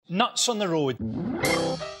Nuts on the road.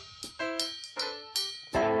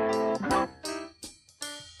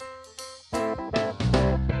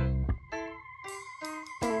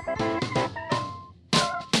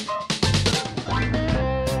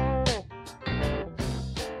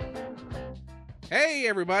 Hey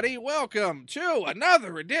everybody, welcome to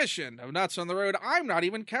another edition of Nuts on the Road. I'm not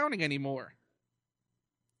even counting anymore.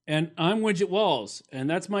 And I'm Widgett Walls, and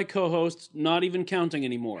that's my co-host, not even counting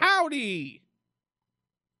anymore. Howdy!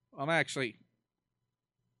 I'm actually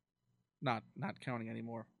not counting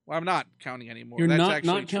anymore. Well, I'm not counting anymore. You're That's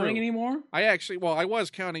not counting true. anymore? I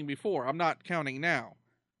was counting before. I'm not counting now.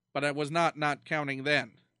 But I was not counting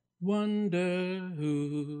then. Wonder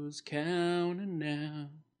who's counting now.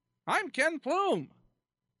 I'm Ken Plume.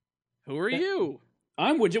 Who are you?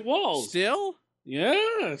 I'm Widgett Walls. Still?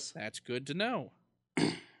 Yes. That's good to know.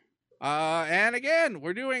 And again,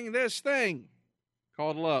 we're doing this thing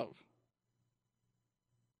called love.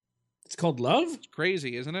 It's called love? It's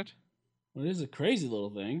crazy, isn't it? Well, it is a crazy little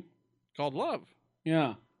thing. Called love.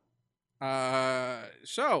 Yeah.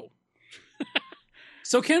 So,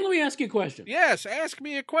 Ken, let me ask you a question. yes, ask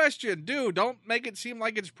me a question. Dude, don't make it seem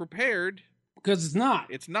like it's prepared. Because it's not.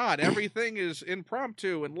 It's not. Everything is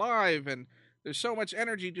impromptu and live, and there's so much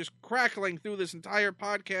energy just crackling through this entire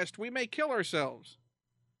podcast, we may kill ourselves.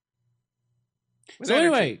 With So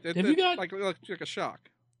energy. anyway, have you got... Like a shock.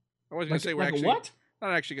 I was going to say we're like actually... a what?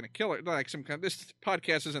 Not actually going to kill it. Not like some kind. This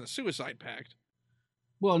podcast isn't a suicide pact.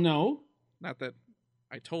 Well, no. Not that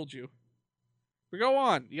I told you. But go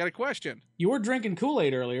on. You got a question? You were drinking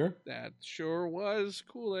Kool-Aid earlier. That sure was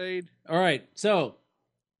Kool-Aid. All right, so...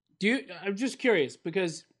 I'm just curious,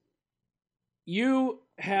 because you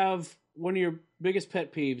have one of your biggest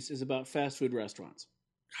pet peeves is about fast food restaurants.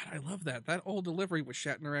 God, I love that. That old delivery was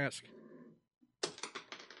Shatner-esque.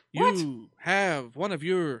 What? You have one of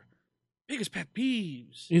your biggest pet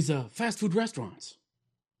peeves. Is fast food restaurants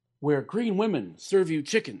where green women serve you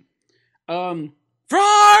chicken. Fries!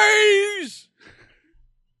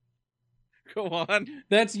 Go on.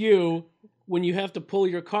 That's you when you have to pull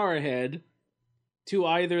your car ahead to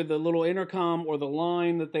either the little intercom or the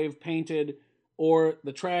line that they've painted or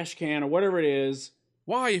the trash can or whatever it is.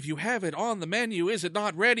 Why, if you have it on the menu, is it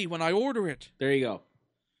not ready when I order it? There you go.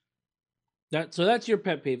 So that's your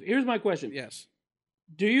pet peeve. Here's my question. Yes.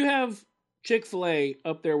 Do you have Chick-fil-A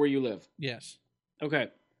up there where you live? Yes. Okay.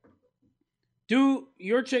 Do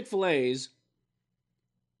your Chick-fil-A's,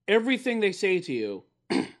 everything they say to you,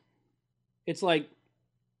 it's like,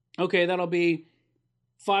 okay, that'll be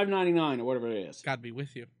 $5.99 or whatever it is. God be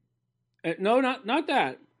with you. No, not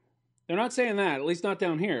that. They're not saying that, at least not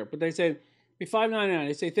down here. But they say, be $5.99.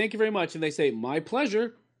 They say, thank you very much. And they say, my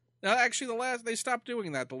pleasure. Now, actually, they stopped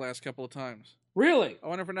doing that the last couple of times. Really? I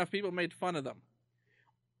wonder if enough people made fun of them.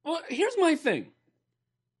 Well, here's my thing.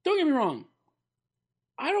 Don't get me wrong.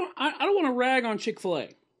 I don't want to rag on Chick-fil-A.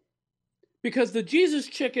 Because the Jesus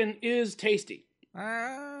chicken is tasty.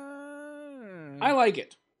 I like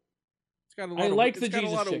it. It's got a lot Jesus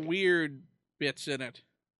chicken. of weird bits in it.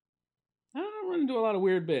 I don't run into a lot of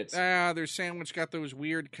weird bits. Their sandwich got those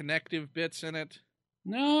weird connective bits in it.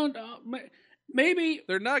 No, maybe.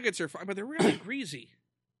 Their nuggets are fine, but they're really greasy.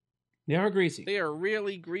 They are greasy. They are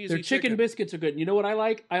really greasy. Their chicken biscuits are good. You know what I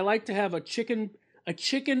like? I like to have a chicken,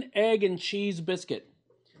 egg, and cheese biscuit.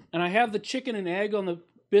 And I have the chicken and egg on the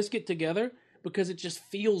biscuit together because it just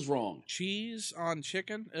feels wrong. Cheese on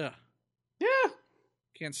chicken? Ugh. Yeah.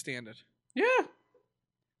 Can't stand it. Yeah.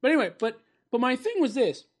 But anyway, but my thing was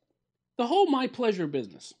this. The whole my pleasure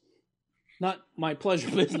business. Not my pleasure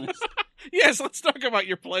business. Yes, let's talk about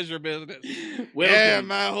your pleasure business. Welcome. Yeah,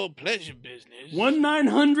 my whole pleasure business.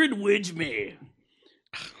 1-900-WIDGE me.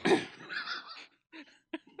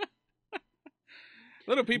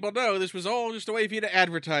 Little people know this was all just a way for you to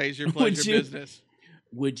advertise your pleasure business.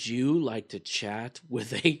 Would you like to chat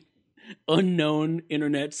with a unknown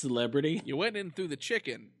internet celebrity? You went in through the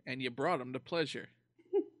chicken, and you brought them to pleasure.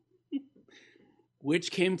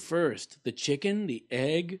 Which came first, the chicken, the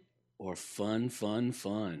egg, or fun?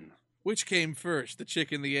 Which came first, the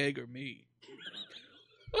chicken, the egg, or me?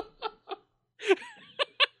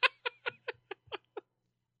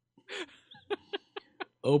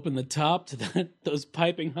 Open the top to those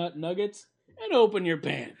piping hot nuggets, and open your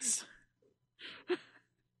pants.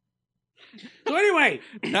 So anyway,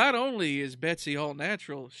 not only is Betsy all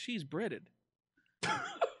natural, she's breaded.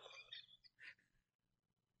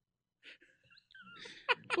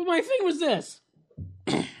 Well, my thing was this.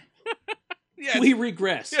 Yes. We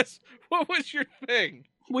regress. Yes. What was your thing?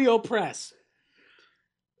 We oppress.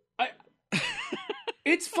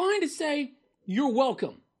 It's fine to say, you're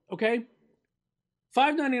welcome, okay?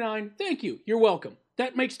 $5.99, thank you, you're welcome.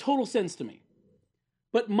 That makes total sense to me.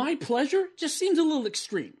 But my pleasure just seems a little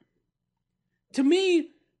extreme. To me,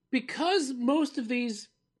 because most of these,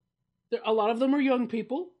 a lot of them are young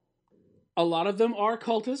people, a lot of them are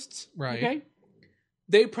cultists, Right. Okay?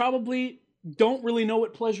 They probably don't really know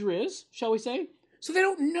what pleasure is, shall we say? So they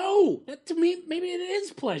don't know. That, to me, maybe it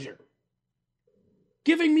is pleasure.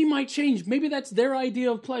 Giving me might change. Maybe that's their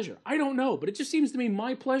idea of pleasure. I don't know, but it just seems to me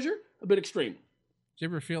my pleasure a bit extreme. Do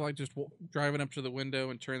you ever feel like just driving up to the window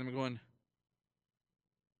and turning them and going,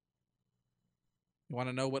 you want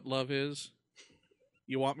to know what love is?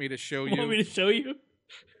 You want me to show you? Want me to show you?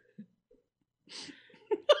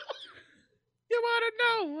 You want to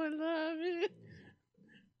know what love is?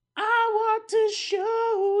 I want to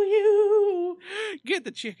show you. Get the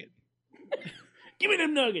chicken. Give me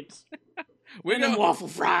them nuggets. We're and them waffle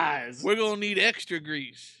fries. We're going to need extra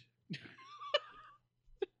grease.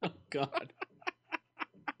 Oh, God.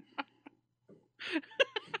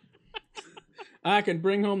 I can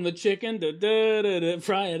bring home the chicken,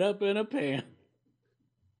 fry it up in a pan.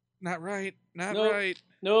 Not right. Not Nope. right.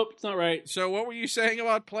 Nope, it's not right. So what were you saying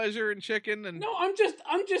about pleasure and chicken? And No, I'm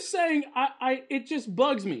just saying it just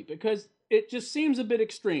bugs me because it just seems a bit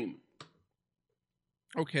extreme.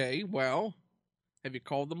 Okay, well, have you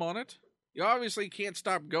called them on it? You obviously can't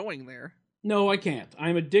stop going there. No, I can't.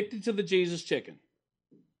 I'm addicted to the Jesus chicken.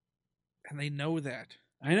 And they know that.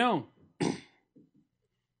 I know.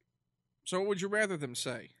 So what would you rather them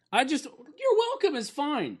say? You're welcome is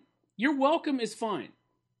fine. Your welcome is fine.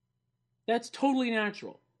 That's totally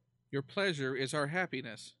natural. Your pleasure is our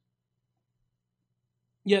happiness.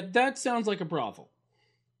 Yeah, that sounds like a brothel.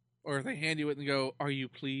 Or if they hand you it and go, are you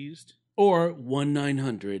pleased? Or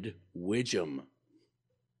 1-900-WIDGEM.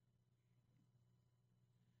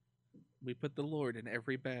 We put the Lord in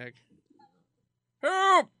every bag.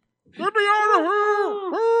 Help! Get me out of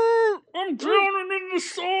here! Help! I'm drowning in the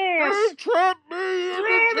sauce! They trapped me in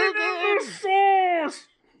the chicken! sauce!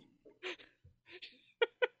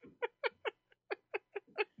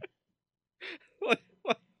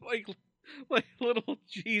 like little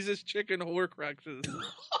Jesus chicken horcruxes.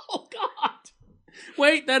 Oh, God!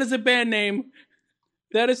 Wait, that is a band name.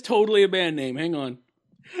 That is totally a band name. Hang on.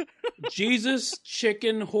 Jesus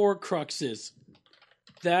Chicken Horcruxes.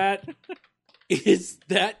 That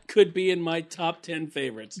could be in my top 10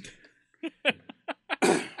 favorites.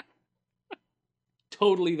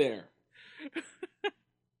 Totally there.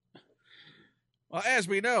 Well, as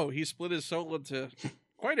we know, he split his soul into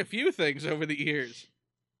quite a few things over the years.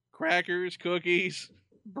 Crackers, cookies,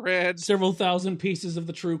 bread. Several thousand pieces of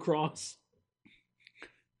the true cross.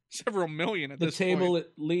 Several million at the this table point.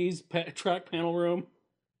 at Lee's track panel room.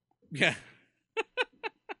 Yeah.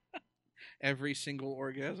 Every single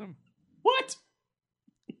orgasm. What?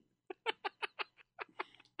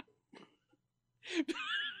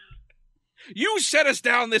 You set us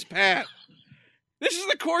down this path. This is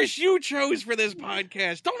the course you chose for this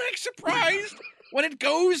podcast. Don't act surprised when it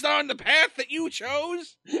goes on the path that you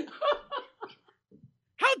chose.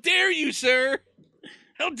 How dare you, sir?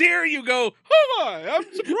 How dare you go, oh my, I'm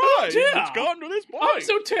surprised Yeah. it's gone to this point. I'm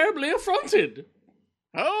so terribly affronted.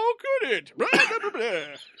 How could it?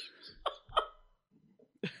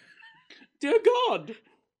 Dear God.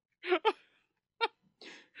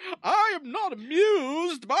 I am not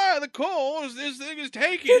amused by the course this thing is The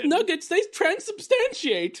taking. nuggets, they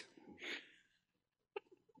transubstantiate.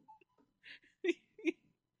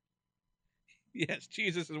 Yes,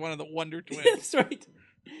 Jesus is one of the Wonder Twins. That's right.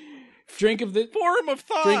 Drink of Form of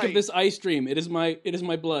thigh. Drink of this ice stream. It is my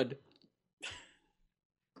blood.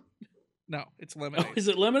 No, it's lemonade. Oh, is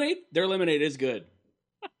it lemonade? Their lemonade is good.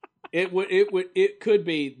 It could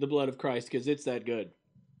be the blood of Christ because it's that good.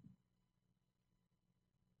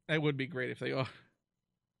 That would be great if they are.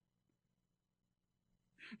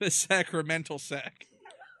 The sacramental sack.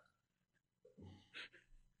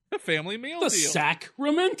 A family meal The deal.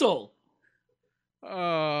 sacramental.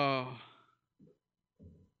 Oh.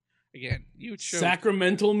 Again, you chose.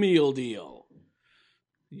 Sacramental meal deal.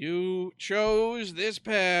 You chose this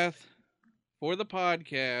path for the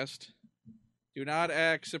podcast. Do not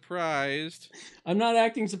act surprised. I'm not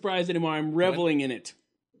acting surprised anymore. I'm reveling in it.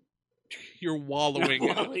 You're wallowing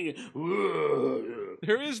in it. Wallowing.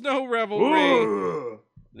 There is no revelry.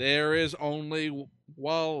 There is only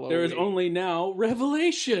wallowing. There is only now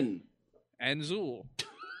revelation. And Zool.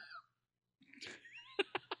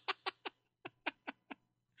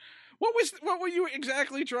 What were you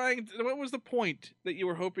exactly trying to, what was the point that you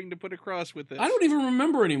were hoping to put across with this? I don't even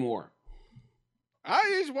remember anymore. I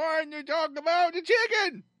just wanted to talk about the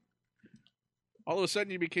chicken. All of a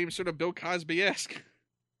sudden you became sort of Bill Cosby-esque.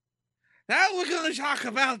 Now we're going to talk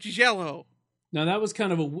about Jell-O. Now that was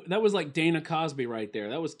that was like Dana Cosby right there.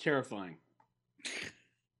 That was terrifying.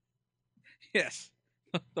 Yes.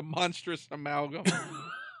 The monstrous amalgam.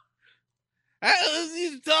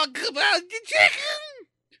 You talk about the chicken!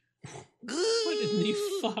 What in the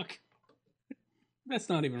fuck? That's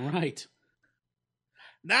not even right.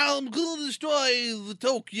 Now I'm gonna destroy the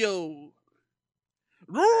Tokyo.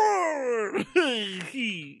 Roar!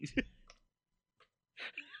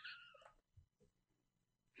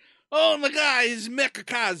 Oh my God, it's Mecha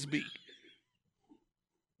Cosby.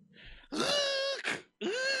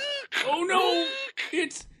 Oh no!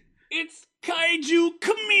 It's Kaiju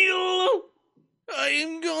Camille! I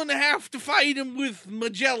am gonna have to fight him with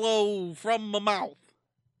Magello from my mouth.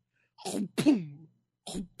 Oh, boom.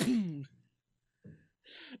 Oh, boom.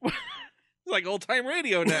 It's like old time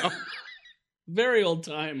radio now. Very old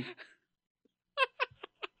time.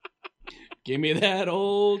 Give me that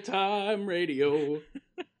old time radio.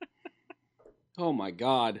 Oh my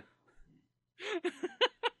God.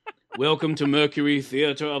 Welcome to Mercury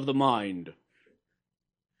Theater of the Mind.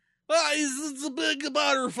 It's a big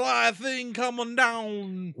butterfly thing coming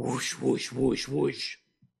down. Whoosh, whoosh, whoosh, whoosh.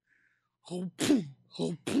 Oh, boom.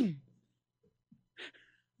 Oh, boom.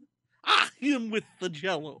 I him with the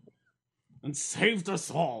jello. And saved us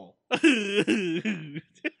all. My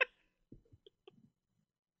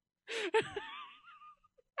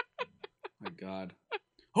God.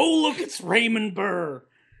 Oh, look, it's Raymond Burr.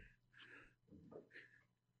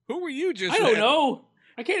 Who were you just I don't know.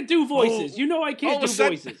 I can't do voices. You know I can't do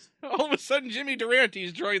voices. All of a sudden, Jimmy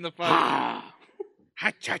Durante's joined the fight. Ha!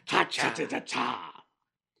 Ha-cha-cha-cha.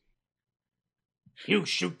 You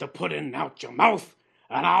shoot the pudding out your mouth,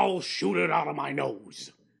 and I'll shoot it out of my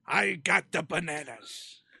nose. I got the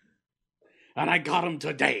bananas. And I got them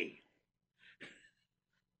today.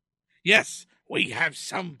 Yes, we have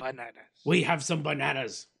some bananas. We have some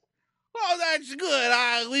bananas. Oh, that's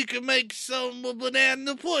good. We can make some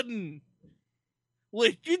banana pudding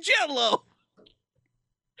with your jello.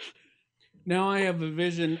 Now I have a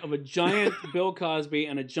vision of a giant Bill Cosby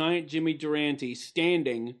and a giant Jimmy Durante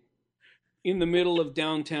standing in the middle of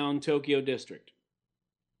downtown Tokyo District.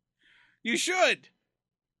 You should.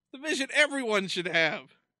 The vision everyone should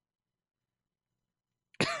have.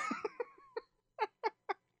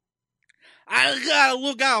 I gotta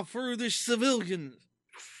look out for the civilians.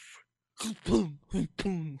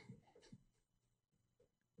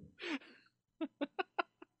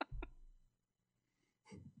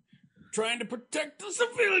 Trying to protect the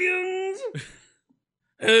civilians.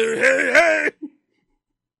 Hey, hey, hey.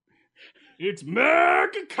 It's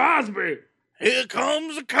Mark Cosby. Here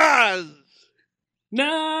comes the cars.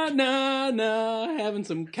 Nah, nah, nah. Having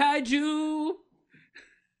some kaiju.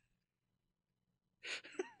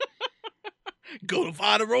 Gonna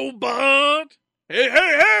find a robot. Hey,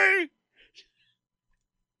 hey, hey.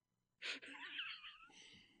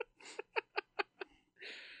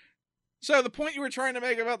 So the point you were trying to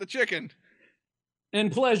make about the chicken.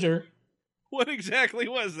 And pleasure. What exactly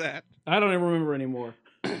was that? I don't even remember anymore.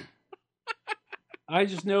 I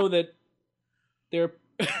just know that they're...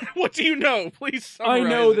 What do you know? Please summarize I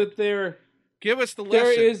know it. that they're... Give us the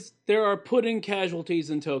lesson. There are pudding casualties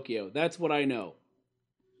in Tokyo. That's what I know.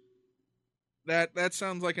 That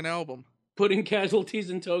sounds like an album. Pudding casualties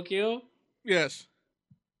in Tokyo? Yes.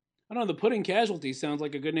 I don't know, the Pudding Casualties sounds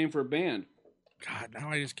like a good name for a band. God, now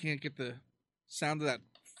I just can't get the sound of that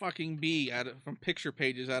fucking bee from Picture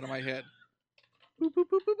Pages out of my head.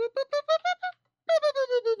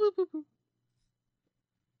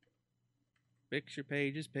 Picture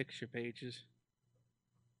Pages, Picture Pages.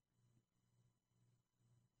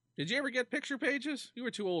 Did you ever get Picture Pages? You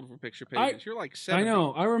were too old for Picture Pages. You're like 70. I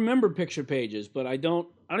know. I remember Picture Pages, but I don't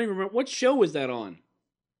even remember. What show was that on?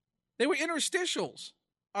 They were interstitials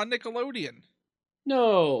on Nickelodeon.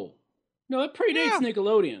 No, that predates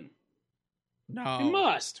Nickelodeon. No. It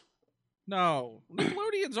must. No.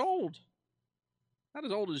 Nickelodeon's old. Not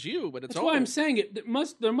as old as you, but it's old. That's why I'm saying it.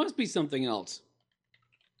 There must be something else.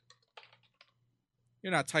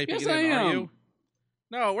 You're not typing Yes, it in, I am. are you?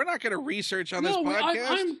 No, we're not going to research on this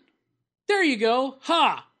podcast. There you go.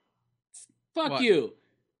 Ha! Fuck What? you.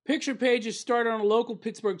 Picture Pages started on a local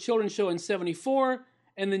Pittsburgh children's show in 1974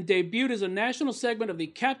 and then debuted as a national segment of the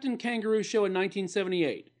Captain Kangaroo show in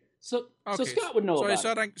 1978. So Scott would know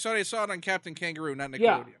about it. So I saw it on Captain Kangaroo, not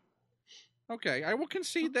Nickelodeon. Yeah. Okay, I will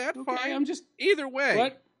concede that. Okay, fine. I'm just... Either way.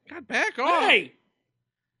 What? God, back off. Hey!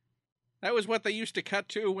 That was what they used to cut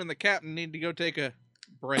to when the captain needed to go take a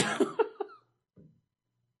break.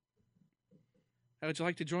 How would you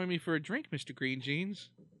like to join me for a drink, Mr. Green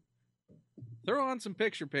Jeans? Throw on some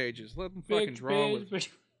Picture Pages. Let them fucking draw with...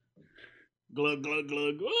 Glug, glug,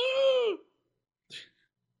 glug. Ooh!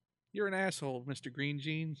 You're an asshole, Mr. Green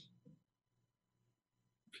Jeans.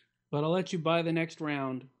 But I'll let you buy the next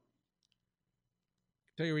round.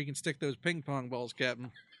 Tell you where you can stick those ping pong balls,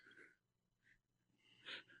 Captain.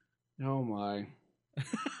 Oh, my.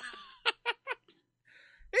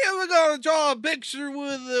 Here we're going to draw a picture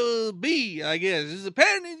with a bee, I guess. It's a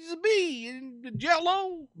pen, it's a bee, and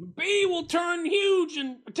jello. The bee will turn huge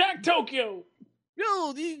and attack Tokyo.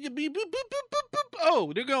 Oh, they're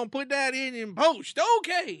going to put that in post.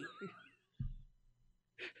 Okay.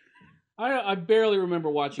 I barely remember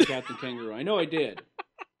watching Captain Kangaroo. I know I did.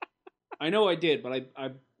 But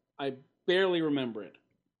I barely remember it.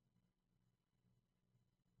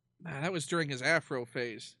 Nah, that was during his afro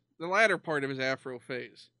phase. The latter part of his afro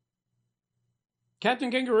phase.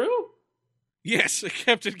 Captain Kangaroo? Yes,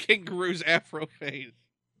 Captain Kangaroo's afro phase.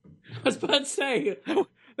 I was about to say.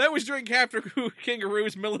 That was during Captain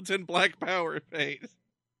Kangaroo's militant black power phase.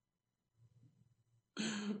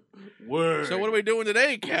 Word. So what are we doing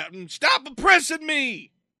today, Captain? Stop oppressing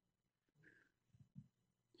me!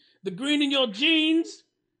 The green in your jeans?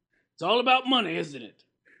 It's all about money, isn't it?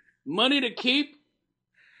 Money to keep.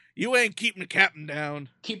 You ain't keeping the captain down.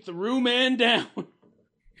 Keep the room man down.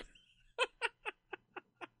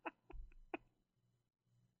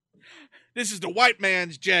 This is the white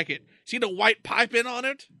man's jacket. See the white piping on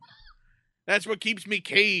it? That's what keeps me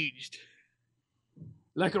caged.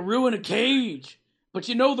 Like a roo in a cage. But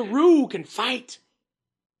you know the roo can fight.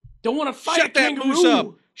 Don't want to fight Shut a that kangaroo. moose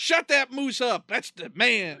up. Shut that moose up. That's the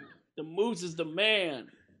man. The moose is the man.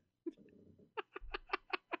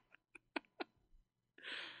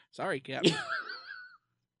 Sorry, Captain.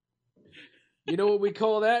 You know what we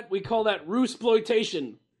call that? We call that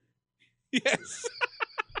roo-sploitation. Yes.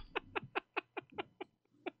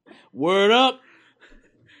 Word up.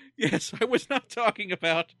 Yes, I was not talking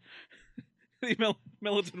about the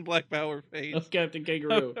militant black power phase. Of Captain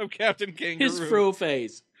Kangaroo. Of Captain Kangaroo. His fro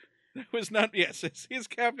phase. That was not, yes, it's his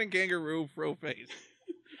Captain Kangaroo fro phase.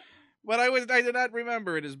 But I did not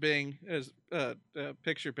remember it as being, as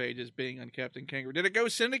picture page as being on Captain Kangaroo. Did it go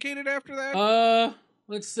syndicated after that?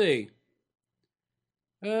 Let's see.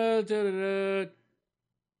 No,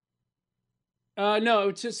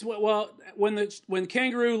 it's just, well, when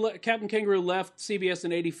Captain Kangaroo left CBS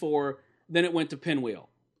in '84, then it went to Pinwheel.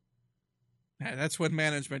 Yeah, that's when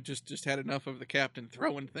management just had enough of the captain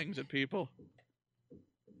throwing things at people.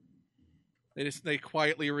 They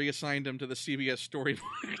quietly reassigned him to the CBS storyboard.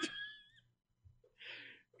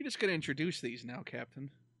 You're just going to introduce these now, Captain.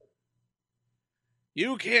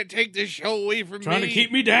 You can't take this show away from me. Trying to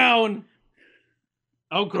keep me down.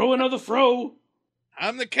 I'll grow another fro.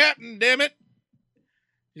 I'm the captain, damn it.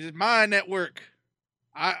 This is my network.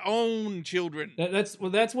 I own children. That's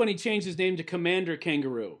when he changed his name to Commander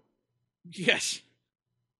Kangaroo. Yes.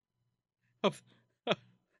 Of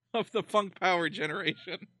the funk power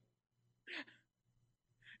generation.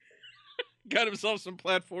 Got himself some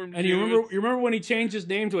platform And shoes. you remember when he changed his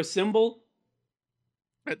name to a symbol?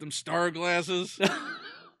 Had them star glasses.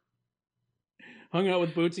 Hung out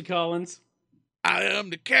with Bootsy Collins. I am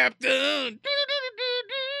the captain.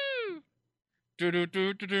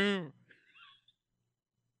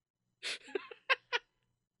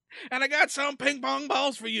 And I got some ping pong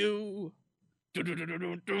balls for you. I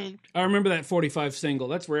remember that 45 single.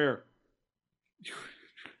 That's rare.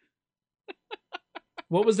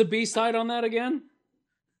 What was the B-side on that again?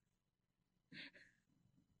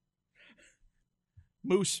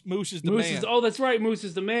 Moose is the man. Oh, that's right. Moose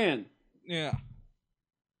is the man. Yeah.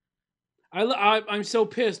 I'm so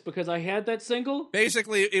pissed because I had that single.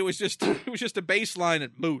 Basically, it was just a bass line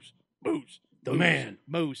and moose, The man.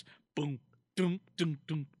 moose, boom, doom, doom,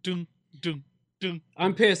 doom, doom, doom, doom.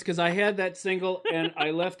 I'm pissed because I had that single and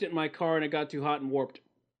I left it in my car and it got too hot and warped.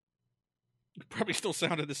 Probably still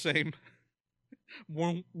sounded the same. A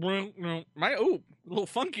little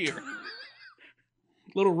funkier. A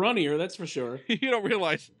little runnier, that's for sure. You don't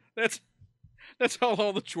realize that's how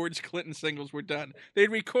all the George Clinton singles were done.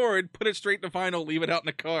 They'd record, put it straight to vinyl, leave it out in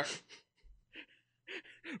the car.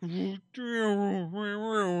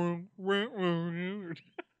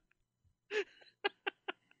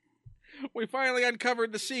 We finally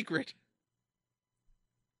uncovered the secret.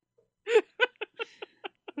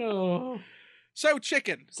 Oh. So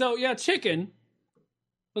chicken. So yeah, chicken.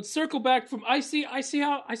 Let's circle back from I see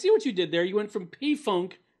what you did there. You went from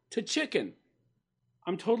P-Funk to chicken.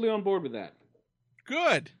 I'm totally on board with that.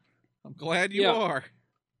 Good. I'm glad you are.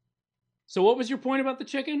 So what was your point about the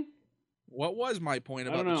chicken? What was my point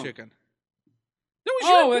about the chicken? That was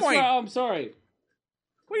your that's point. right. Oh, I'm sorry.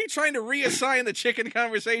 What are you trying to reassign the chicken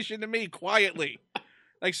conversation to me quietly?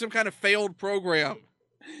 Like some kind of failed program.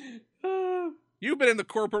 You've been in the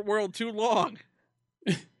corporate world too long.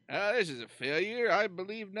 This is a failure. I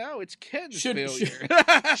believe now it's Ken's failure.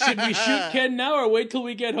 Should we shoot Ken now or wait till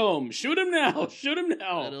we get home? Shoot him now. Shoot him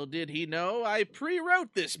now. Little did he know, I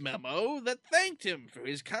pre-wrote this memo that thanked him for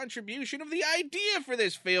his contribution of the idea for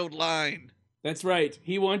this failed line. That's right.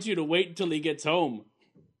 He wants you to wait until he gets home.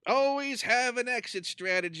 Always have an exit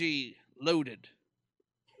strategy loaded.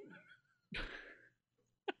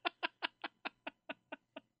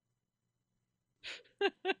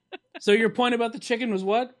 So your point about the chicken was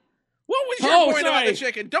what? What was your point about the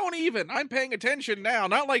chicken? Don't even. I'm paying attention now,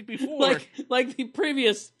 not like before. like the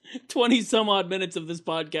previous 20-some-odd minutes of this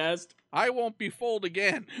podcast. I won't be fooled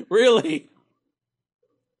again. Really?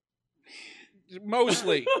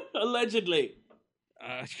 Mostly. Allegedly.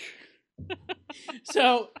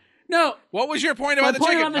 So, no. What was your point about the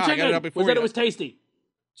chicken? My point about the chicken was that it was tasty.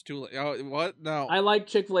 It's too late. Oh, what? No. I like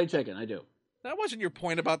Chick-fil-A chicken. I do. That wasn't your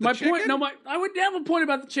point about the chicken. I would have a point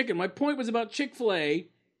about the chicken. My point was about Chick-fil-A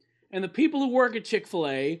and the people who work at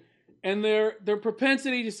Chick-fil-A and their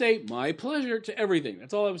propensity to say, my pleasure, to everything.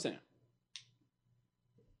 That's all I was saying.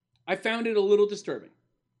 I found it a little disturbing.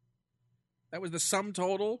 That was the sum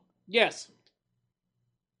total? Yes.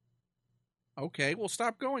 Okay, well,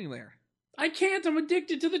 stop going there. I can't. I'm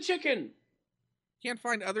addicted to the chicken. Can't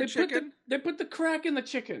find other chicken? They put the crack in the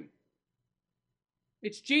chicken.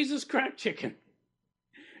 It's Jesus crack chicken.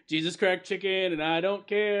 Jesus crack chicken, and I don't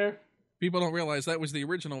care. People don't realize that was the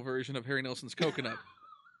original version of Harry Nelson's Coconut.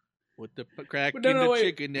 Put the crack in the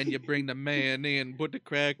chicken, and you bring the man in. Put the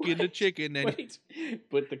crack in the chicken, and wait.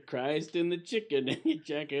 Put the Christ in the chicken, and you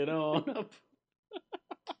jack it on up.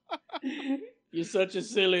 You're such a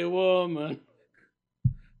silly woman.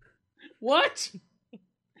 What?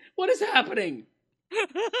 What is happening?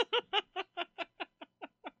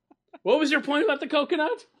 What was your point about the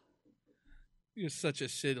coconut? You're such a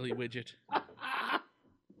silly widget.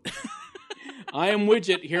 I am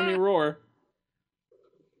Widget. Hear me roar.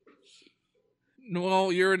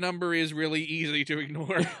 Well, your number is really easy to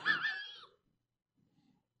ignore.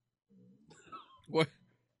 What?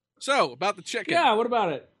 So, about the chicken. Yeah, what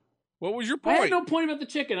about it? What was your point? I had no point about the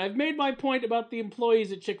chicken. I've made my point about the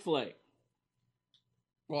employees at Chick-fil-A.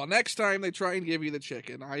 Well, next time they try and give you the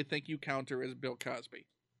chicken, I think you counter as Bill Cosby.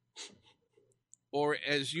 Or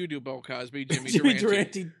as you do Bill Cosby, Jimmy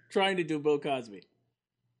Durante trying to do Bill Cosby.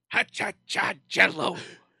 Ha-cha-cha jello.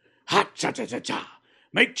 Ha-cha-cha-cha-cha.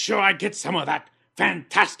 Make sure I get some of that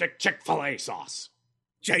fantastic Chick-fil-A sauce.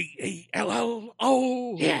 Jallo.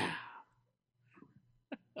 Yeah.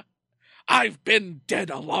 I've been dead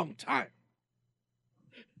a long time.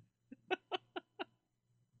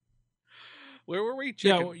 Where were we?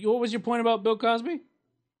 Chicken. Yeah, what was your point about Bill Cosby?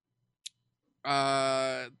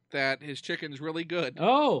 That his chicken's really good.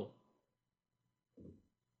 Oh.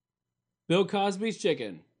 Bill Cosby's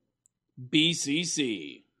chicken.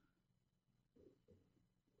 BCC.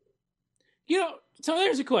 You know, so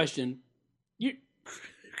there's a question.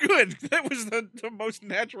 Good. That was the most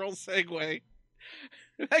natural segue.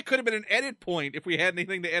 That could have been an edit point if we had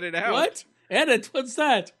anything to edit out. What? Edit? What's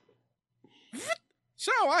that?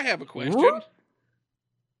 So, I have a question. What?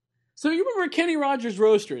 So, you remember Kenny Rogers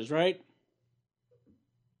Roasters, right?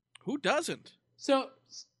 Who doesn't? So,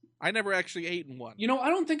 I never actually ate in one. You know, I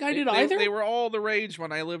don't think I did either. They were all the rage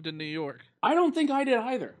when I lived in New York. I don't think I did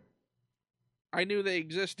either. I knew they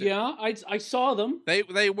existed. Yeah, I saw them.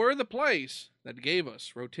 They were the place that gave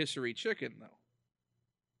us rotisserie chicken, though.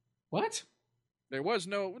 What? There was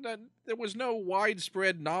no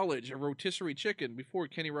widespread knowledge of rotisserie chicken before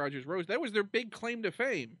Kenny Rogers Roast. That was their big claim to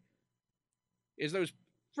fame. Is those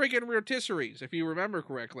friggin' rotisseries, if you remember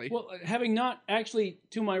correctly. Well, having not actually,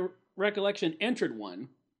 to my recollection, entered one.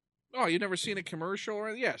 Oh, you never seen a commercial?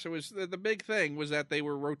 Or yes, it was the big thing was that they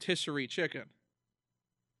were rotisserie chicken.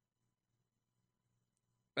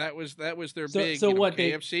 That was their big. So what?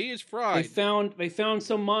 KFC is fried. They found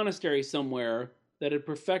some monastery somewhere that had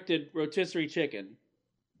perfected rotisserie chicken.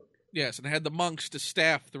 Yes, and had the monks to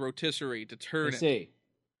staff the rotisserie to turn it. I see.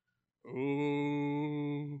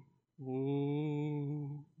 Ooh,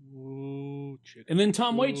 chicken. And then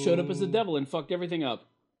Tom Waits showed up as the devil and fucked everything up.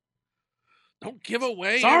 Don't give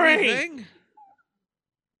away Sorry! everything.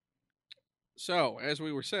 So, as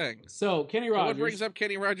we were saying. So, Kenny Rogers. What brings up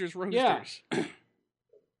Kenny Rogers Roasters? Yeah.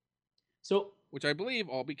 So, which I believe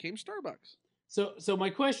all became Starbucks. So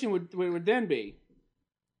my question would then be.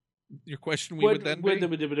 Your question would then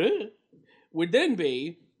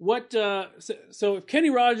be what? So if Kenny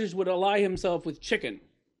Rogers would ally himself with chicken,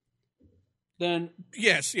 then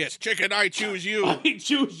yes, chicken. I choose you. I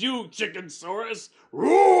choose you, Chicken Saurus.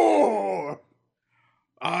 Roar!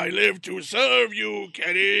 I live to serve you,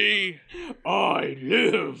 Kenny. I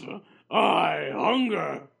live, I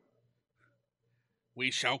hunger.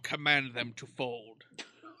 We shall command them to fold.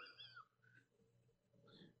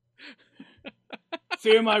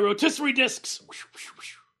 Fear my rotisserie discs.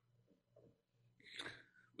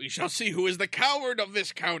 We shall see who is the coward of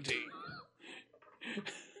this county.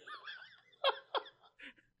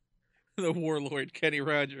 The warlord, Kenny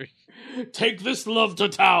Rogers. Take this love to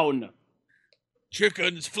town.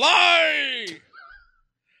 Chickens fly!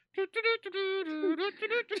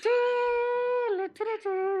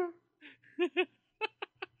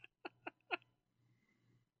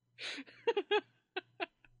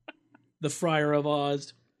 The Friar of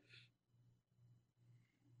Oz.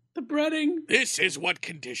 The breading. This is what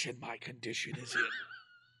condition my condition is in.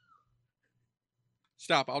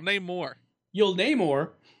 Stop, I'll name more. You'll name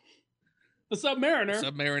more. The Submariner.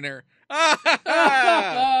 Submariner.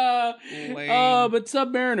 But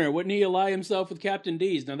Submariner, wouldn't he ally himself with Captain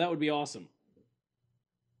D's? Now that would be awesome.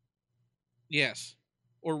 Yes.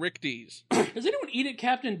 Or Rick D's. Does anyone eat at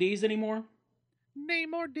Captain D's anymore?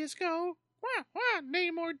 Name more disco.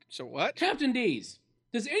 Name more. So what? Captain D's.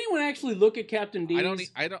 Does anyone actually look at Captain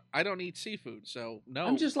D's? I don't eat seafood, so no.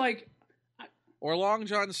 I'm just like, or Long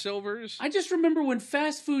John Silver's. I just remember when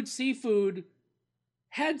fast food seafood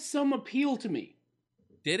had some appeal to me.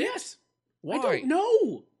 Did it? Yes. Why? I don't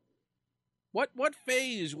know. What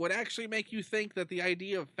phase would actually make you think that the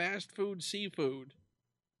idea of fast food seafood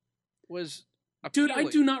was appealing? Dude, I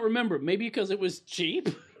do not remember. Maybe because it was cheap?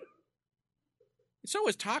 So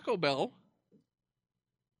was Taco Bell.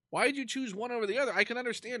 Why did you choose one over the other? I can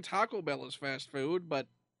understand Taco Bell is fast food, but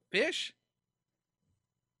fish?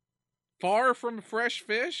 Far from fresh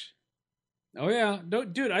fish? Oh yeah.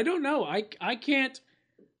 Dude, I don't know. I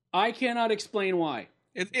cannot explain why.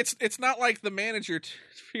 It's not like the manager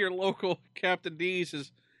for your local Captain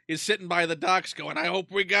D's is sitting by the docks going, I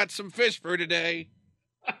hope we got some fish for today.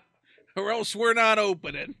 Or else we're not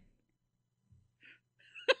opening.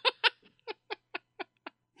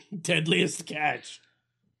 Deadliest catch.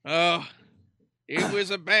 Oh, it was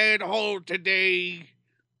a bad haul today.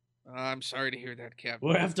 I'm sorry to hear that, Captain.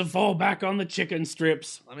 We'll have to fall back on the chicken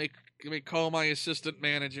strips. Let me call my assistant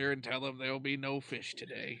manager and tell him there'll be no fish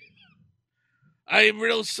today. I'm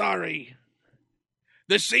real sorry.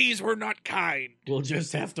 The seas were not kind. We'll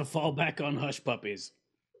just have to fall back on hush puppies.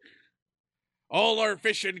 All our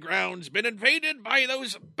fishing grounds been invaded by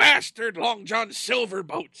those bastard Long John Silver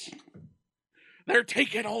boats. They're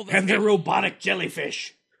taking all the... And their robotic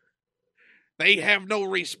jellyfish. They have no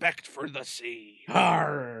respect for the sea.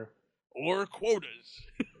 Arr. Or quotas.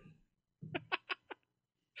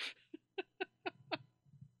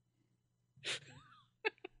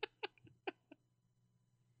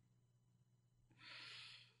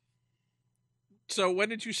 So when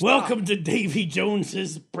did you stop? Welcome to Davy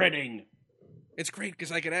Jones's breading. It's great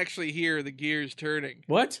because I could actually hear the gears turning.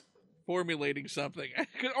 What? Formulating something.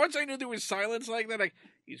 Once I knew there was silence like that,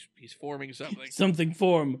 he's forming something. Something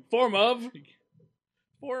form of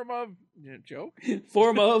joke?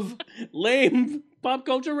 Form of lame pop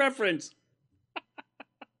culture reference.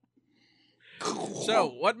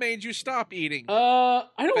 So, what made you stop eating? I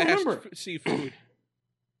don't remember. Seafood.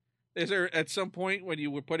 Is there at some point when you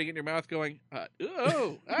were putting it in your mouth going, what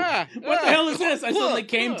the hell is this? I suddenly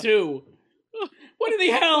came to. What in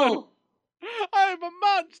the hell? I'm a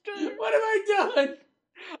monster. What have I done?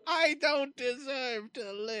 I don't deserve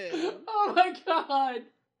to live. Oh my god.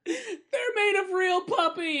 They're made of real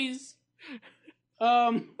puppies.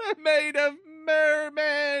 They're made of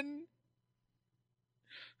mermen.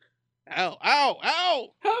 Ow, ow,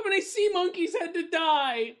 ow. How many sea monkeys had to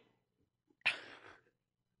die?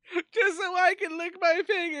 Just so I can lick my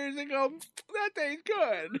fingers and go, that tastes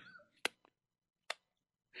good.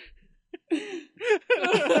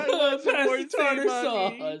 I want some more tartar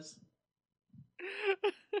sauce.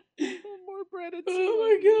 More bread and Oh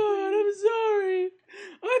my god, I'm sorry.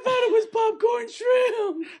 I thought it was popcorn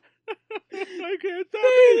shrimp. I can't stop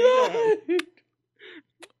eating that.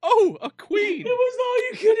 Oh, a queen. It was all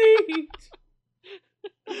you could eat.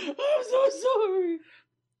 I'm so sorry.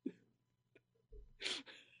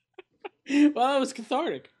 Well, that was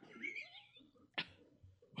cathartic.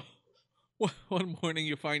 One morning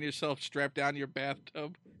you find yourself strapped down to your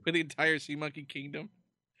bathtub with the entire Sea Monkey Kingdom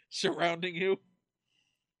surrounding you.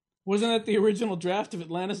 Wasn't that the original draft of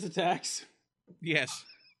Atlantis Attacks? Yes.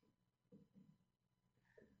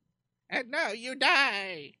 And now you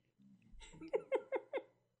die.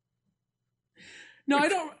 No, I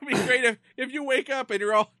don't. It'd be great if you wake up and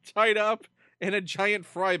you're all tied up in a giant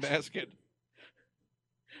fry basket.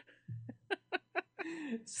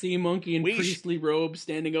 Sea monkey in We priestly robe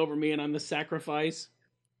standing over me, and I'm the sacrifice.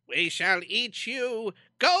 We shall eat you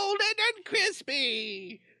golden and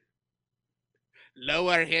crispy.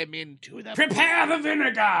 Lower him into the... Prepare the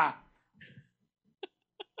vinegar!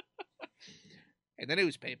 And the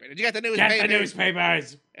newspaper. Did you get the newspaper? Get the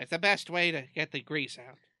newspapers! It's the best way to get the grease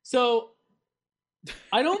out. So,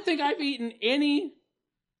 I don't think I've eaten any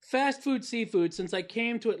fast food seafood since I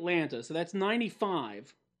came to Atlanta. So that's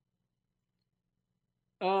 95.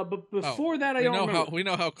 But before that, I don't remember. We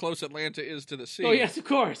know how close Atlanta is to the sea. Oh, yes, of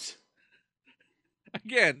course.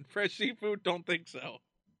 Again, fresh seafood, don't think so.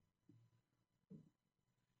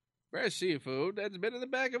 Fresh seafood, that's been in the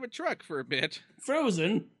back of a truck for a bit.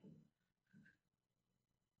 Frozen.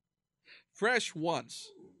 Fresh once.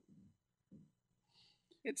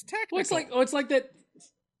 It's technical. Well, it's like that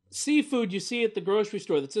seafood you see at the grocery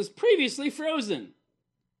store that says previously frozen.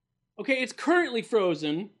 Okay, it's currently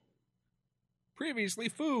frozen. Previously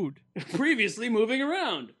food. Previously moving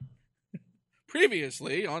around.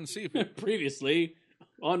 Previously on seafood. Previously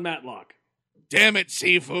on Matlock. Damn it,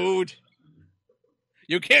 seafood.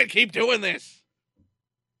 You can't keep doing this.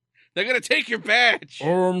 They're going to take your badge.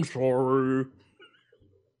 I'm sorry.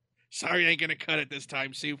 Sorry, I ain't going to cut it this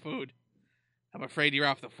time, seafood. I'm afraid you're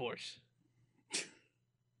off the force.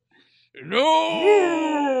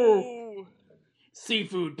 No!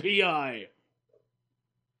 Seafood PI.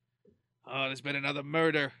 Oh, there's been another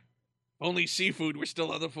murder. Only seafood were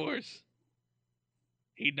still on the force.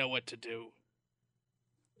 He'd know what to do.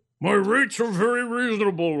 My rates are very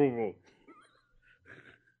reasonable.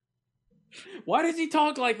 Why does he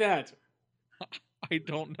talk like that? I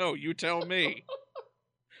don't know. You tell me.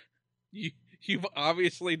 You've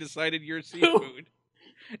obviously decided you're seafood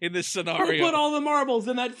in this scenario. Who put all the marbles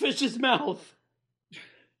in that fish's mouth?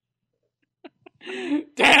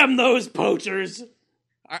 Damn those poachers!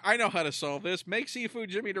 I know how to solve this. Make seafood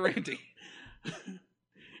Jimmy Durante.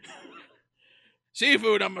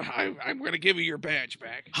 Seafood, I'm going to give you your badge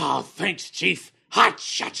back. Oh, thanks, Chief. Ha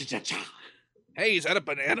cha cha cha cha. Hey, is that a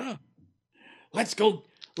banana? Let's go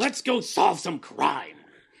solve some crime.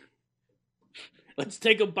 Let's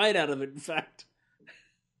take a bite out of it, in fact.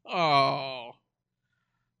 Oh.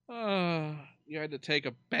 You had to take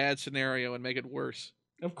a bad scenario and make it worse.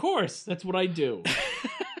 Of course, that's what I do.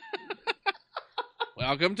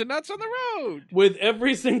 Welcome to Nuts on the Road. With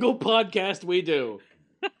every single podcast we do.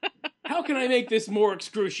 How can I make this more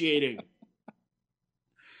excruciating?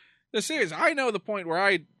 The serious, I know the point where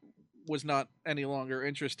I was not any longer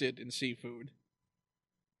interested in seafood.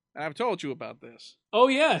 I've told you about this. Oh,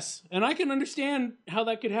 yes. And I can understand how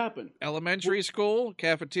that could happen. Elementary school,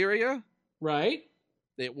 cafeteria. Right.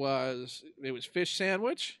 It was fish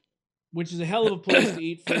sandwich. Which is a hell of a place to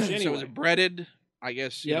eat fish anyway. So it was breaded, I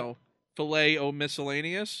guess, Yep. you know, filet o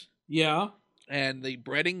miscellaneous. Yeah. And the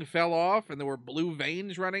breading fell off, and there were blue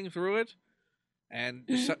veins running through it. And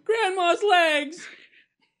Grandma's legs!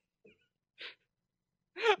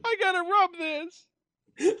 I gotta rub this.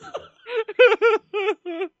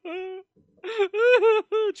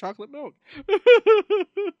 Chocolate milk.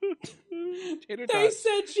 Tater They tots.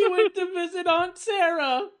 said she went to visit Aunt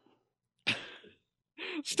Sarah.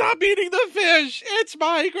 Stop eating the fish. It's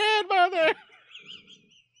my grandmother.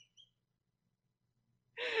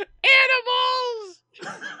 Animals.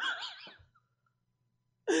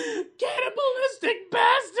 Cannibalistic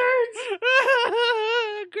bastards!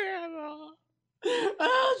 Grandma.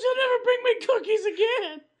 Oh, she'll never bring me cookies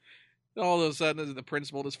again. All of a sudden, the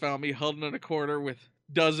principal just found me huddled in a corner with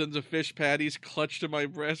dozens of fish patties clutched to my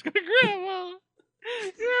breast. Grandma,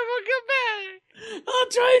 Grandma, come back. I'll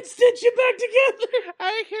try and stitch you back together.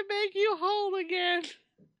 I can make you whole again.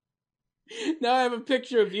 Now I have a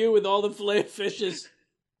picture of you with all the filet fishes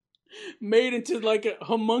made into like a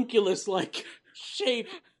homunculus-like shape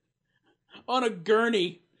on a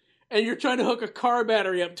gurney, and you're trying to hook a car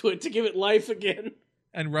battery up to it to give it life again.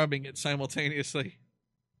 And rubbing it simultaneously.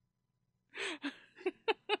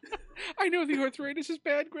 I know the arthritis is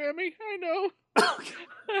bad, Grammy. I know.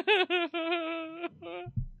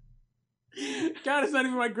 God, it's not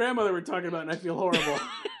even my grandmother we're talking about, and I feel horrible.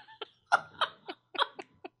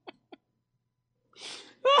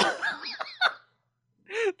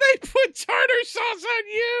 They put tartar sauce on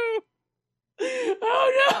you! Oh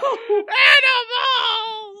no!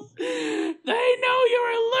 Animals! They know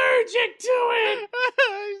you're allergic to it!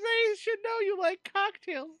 They should know you like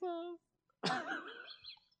cocktail sauce.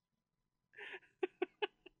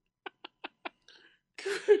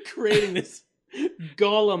 Creating this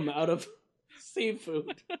golem out of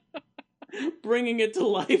seafood. Bringing it to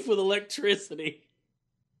life with electricity.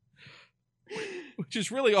 Which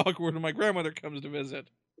is really awkward when my grandmother comes to visit.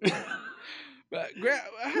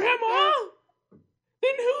 Grandma?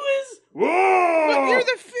 Then who is... Whoa! You're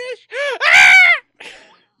the fish. Ah!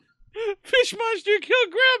 Fish monster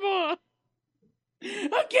killed Grandma.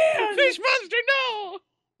 Again! Fish monster, no!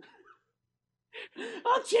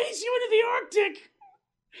 I'll chase you into the Arctic.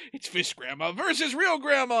 It's Fish Grandma versus Real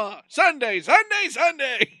Grandma. Sunday, Sunday,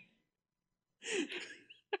 Sunday.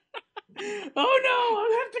 Oh no,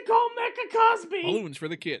 I'll have to call Mecha Cosby. Balloons for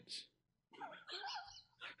the kids.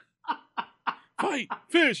 Fight,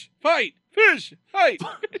 fish, fight, fish, fight.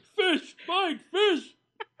 Fish, fight, fish.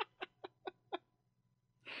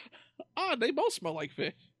 Ah, they both smell like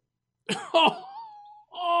fish. Oh.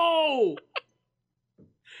 Oh.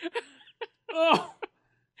 Oh.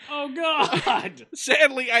 Oh, God.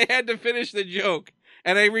 Sadly, I had to finish the joke,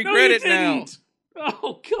 and I No, regret you it now. didn't.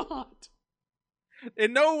 Oh, God.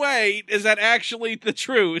 In no way is that actually the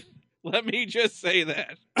truth. Let me just say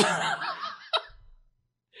that.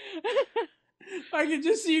 I can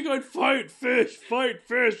just see you going, fight, fish,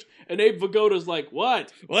 and Abe Vigoda's like,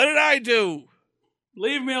 what? What did I do?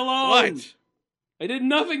 Leave me alone. What? I did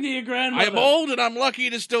nothing to your grandmother. I'm old and I'm lucky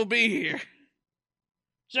to still be here.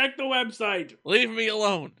 Check the website. Leave me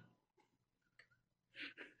alone.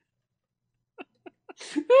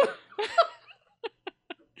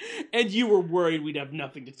 And you were worried we'd have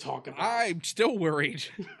nothing to talk about. I'm still worried.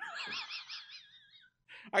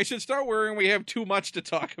 I should start worrying we have too much to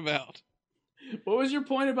talk about. What was your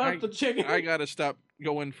point about the chicken? I gotta stop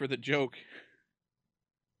going for the joke.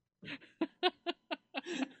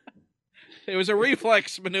 It was a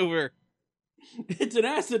reflex maneuver. It's an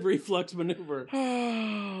acid reflux maneuver.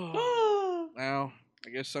 Now, I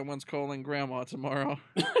guess someone's calling Grandma tomorrow.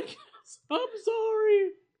 I'm sorry.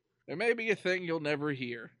 There may be a thing you'll never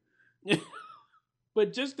hear.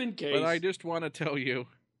 But just in case. But I just want to tell you,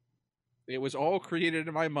 it was all created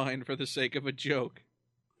in my mind for the sake of a joke.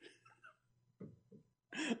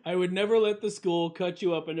 I would never let the school cut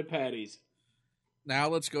you up into patties. Now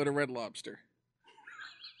let's go to Red Lobster.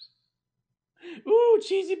 Ooh,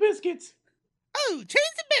 cheesy biscuits. Oh,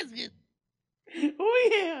 cheesy biscuit. Oh,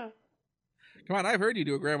 yeah. Come on, I've heard you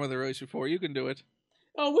do a grandmother roast before. You can do it.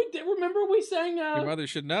 Oh, we did. Remember we sang... Your mother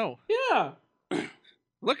should know. Yeah.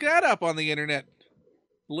 Look that up on the internet,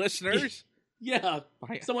 listeners. Yeah.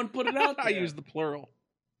 Someone put it out there. I use the plural.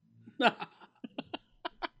 The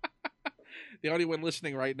only one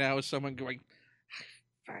listening right now is someone going,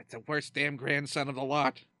 "It's the worst damn grandson of the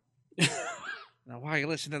lot." Now, why you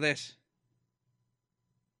listen to this?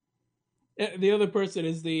 The other person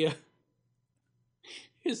is the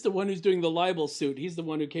one who's doing the libel suit. He's the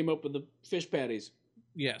one who came up with the fish patties.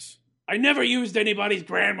 Yes. I never used anybody's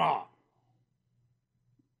grandma.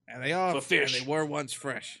 And they are For fish. And they were once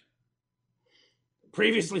fresh.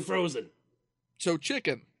 Previously frozen. So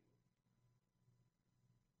chicken.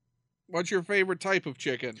 What's your favorite type of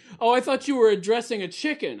chicken? Oh, I thought you were addressing a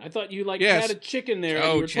chicken. I thought you Yes. had a chicken there. and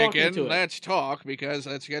Oh, you were talking chicken, to it. let's talk, because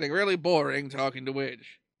it's getting really boring talking to Widge.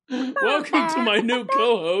 Welcome to my new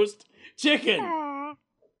co-host, Chicken.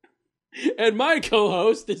 And my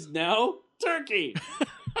co-host is now Turkey.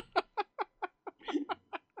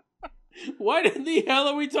 What in the hell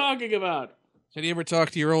are we talking about? Did you ever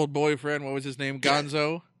talk to your old boyfriend? What was his name?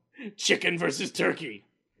 Gonzo? Chicken versus turkey.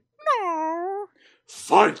 No.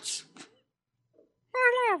 Fight!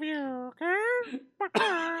 I love you,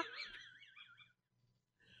 okay?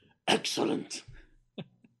 Excellent.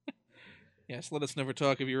 Yes, let us never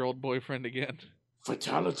talk of your old boyfriend again.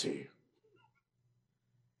 Fatality.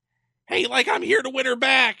 Hey, like I'm here to win her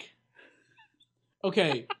back.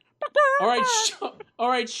 Okay. All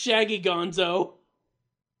right, Shaggy Gonzo.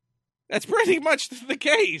 That's pretty much the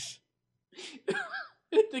case.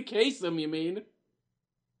 The case you mean?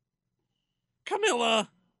 Camilla.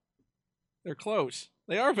 They're close.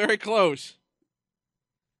 They are very close.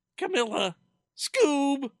 Camilla.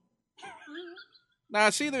 Scoob. Now,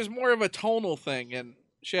 see, there's more of a tonal thing in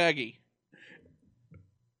Shaggy.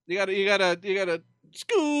 You gotta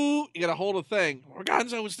Scoob. You gotta hold a thing.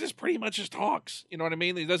 Gonzo is this pretty much just talks. You know what I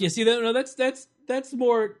mean? He doesn't. Yeah, see that? No, that's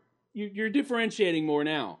more. You're differentiating more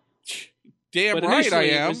now. Damn But right I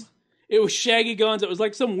initially am. It was Shaggy Gonzo. It was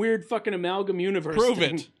like some weird fucking amalgam universe. Prove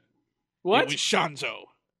thing. it. What? It was Shanzo.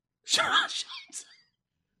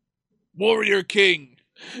 Warrior King.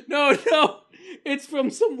 No. It's from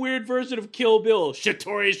some weird version of Kill Bill.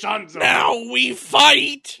 Shitori Shanzo. Now we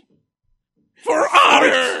fight for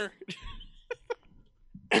honor.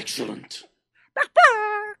 Excellent.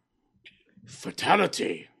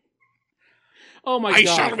 Fatality. Oh my I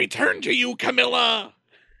god. shall return to you, Camilla.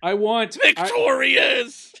 I want...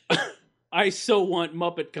 Victorious. I so want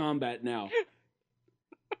Muppet Combat now.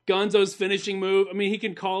 Gonzo's finishing move. I mean, he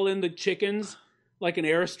can call in the chickens like an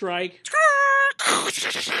airstrike.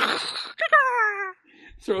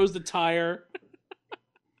 Throws the tire.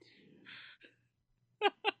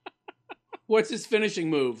 What's his finishing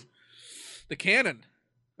move? The cannon.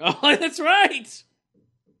 Oh, that's right.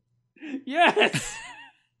 Yes.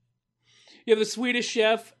 You have the Swedish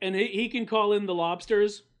chef, and he can call in the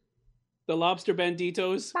lobsters. The lobster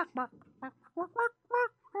banditos.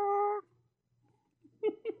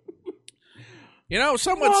 You know,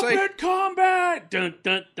 some would say... Muppet combat! Dun,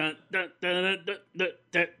 dun, dun, dun, dun, dun, dun, dun,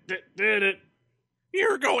 dun, dun, dun, dun.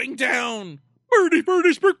 You're going down! Birdie,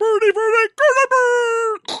 birdie, spick, birdie, birdie,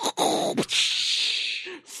 birdie,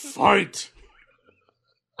 Fight!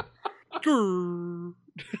 grrr.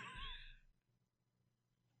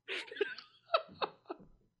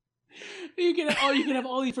 You can have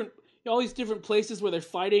all these different places where they're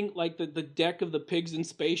fighting, like the deck of the pigs in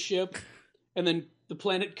Spaceship, and then the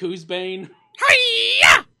planet Coosbane.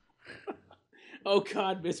 Hiya! Oh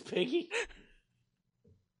God, Miss Piggy.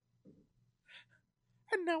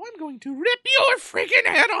 And now I'm going to rip your freaking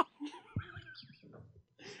head off!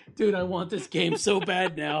 Dude, I want this game so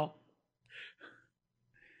bad now.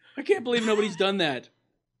 I can't believe nobody's done that.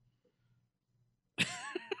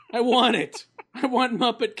 I want it. I want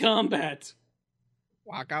Muppet Combat.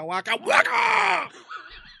 Waka, waka, waka!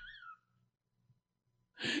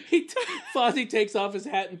 Fozzie takes off his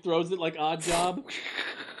hat and throws it like Odd Job.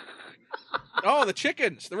 Oh, the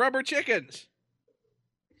chickens. The rubber chickens.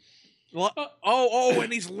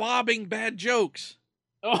 And he's lobbing bad jokes.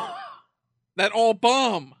 Oh. That all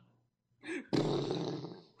bomb.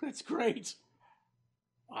 That's great.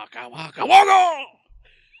 Waka, waka, waka!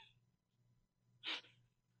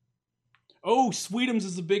 Oh, Sweetums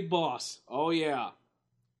is the big boss. Oh, yeah.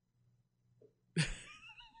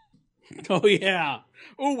 Oh, yeah.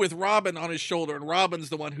 Oh, with Robin on his shoulder, and Robin's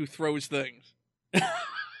the one who throws things.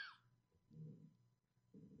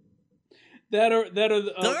 That are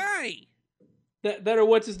Die! That are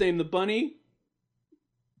what's his name? The bunny?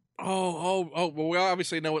 Well, we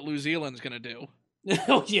obviously know what New Zealand's gonna do.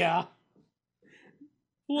 Oh, yeah.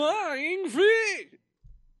 Flying fish!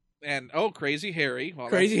 And, Crazy Harry. Well,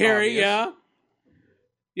 Crazy Harry, obvious. yeah.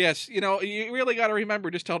 Yes, you really got to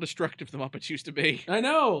remember just how destructive the Muppets used to be. I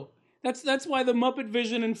know. That's why the Muppet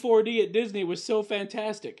Vision in 4D at Disney was so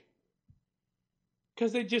fantastic.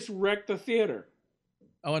 Because they just wrecked the theater.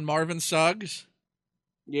 Oh, and Marvin Suggs?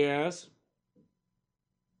 Yes.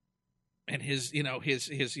 And his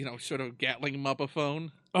sort of Gatling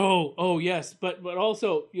Muppaphone. Oh, yes. But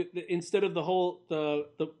also, instead of the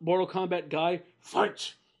Mortal Kombat guy,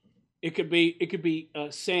 fight! It could be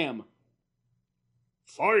Sam.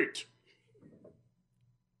 Fight!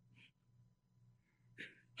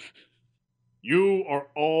 You are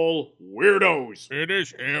all weirdos.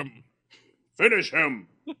 Finish him. Finish him.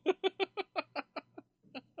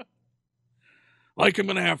 Like I'm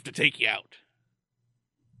gonna have to take you out.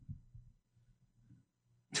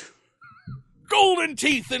 Golden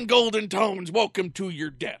teeth and golden tones, welcome to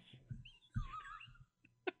your death.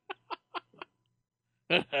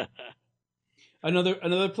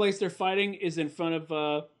 Another place they're fighting is in front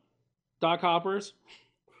of Doc Hopper's.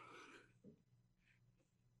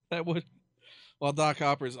 Well, Doc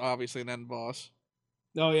Hopper's obviously an end boss.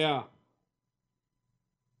 Oh, yeah.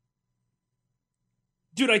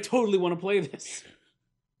 Dude, I totally want to play this.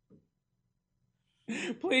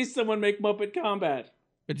 Please, someone make Muppet Combat.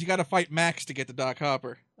 But you gotta fight Max to get to Doc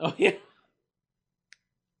Hopper. Oh, yeah.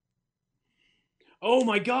 Oh,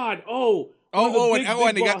 my God. Oh,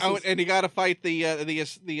 and you gotta fight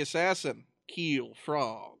the assassin, Keel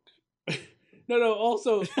Frog. No.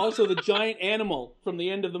 Also the giant animal from the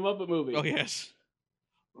end of the Muppet movie. Oh yes.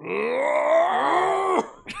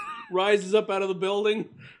 Rises up out of the building.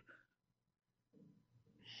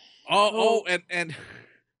 And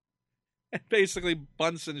basically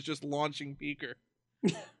Bunsen's just launching Beaker.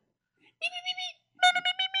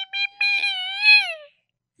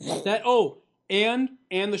 And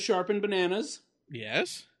the sharpened bananas.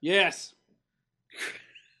 Yes.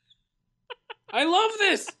 I love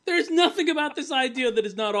this. There's nothing about this idea that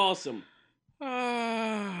is not awesome.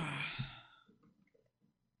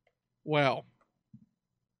 Well.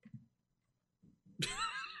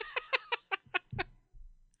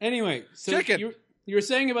 Anyway, so chicken. You were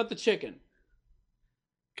saying about the chicken.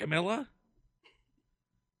 Camilla?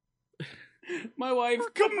 My wife,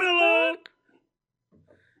 Camilla.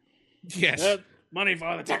 Yes. Money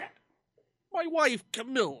for the ticket. My wife,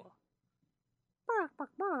 Camilla.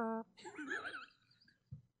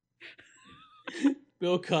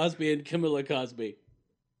 Bill Cosby and Camilla Cosby.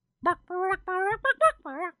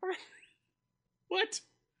 What?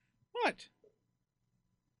 What?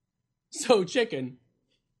 So, chicken.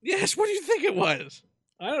 Yes, what do you think it was?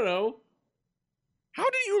 I don't know. How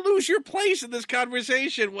did you lose your place in this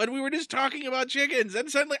conversation when we were just talking about chickens? And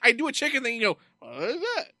suddenly I do a chicken thing and you go, what is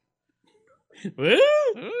that? What?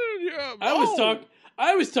 Yeah,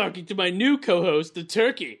 I was talking to my new co-host, the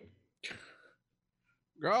turkey.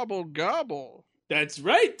 Gobble, gobble. That's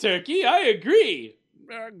right, turkey. I agree.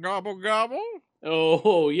 Gobble, gobble.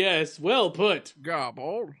 Oh, yes. Well put.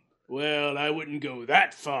 Gobble. Well, I wouldn't go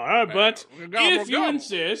that far, but Gobble, if you gobble.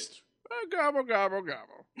 insist. Gobble, gobble,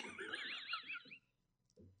 gobble.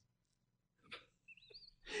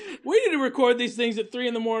 We need to record these things at 3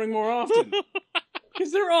 a.m. more often.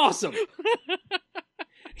 Because they're awesome.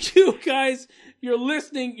 You guys, you're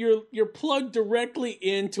listening, you're plugged directly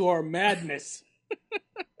into our madness.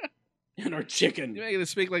 And our chicken. You're making it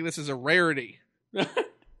speak like this is a rarity. That's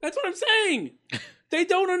what I'm saying. They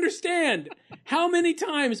don't understand how many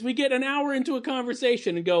times we get an hour into a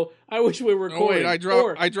conversation and go, I wish we were recording. Oh,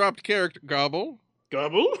 wait, I dropped character. Gobble.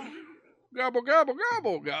 Gobble? Gobble, gobble,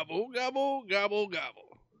 gobble, gobble, gobble, gobble, gobble.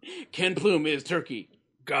 Ken Plume is turkey.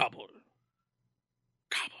 Gobble.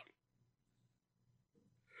 Gobble.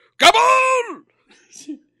 Gobble!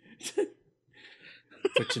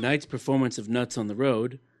 For tonight's performance of Nuts on the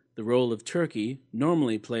Road, the role of Turkey,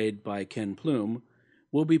 normally played by Ken Plume,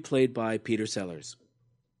 will be played by Peter Sellers.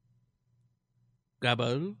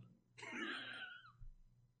 Gobble.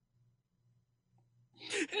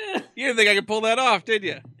 You didn't think I could pull that off, did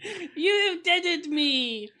you? You did it,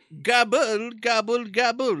 me. Gobble, gobble,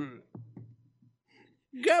 gobble.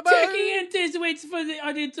 Gobble. Turkey enters, waits for the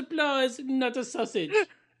audience applause, not a sausage.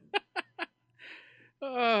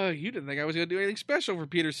 You didn't think I was going to do anything special for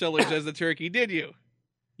Peter Sellers as the turkey, did you?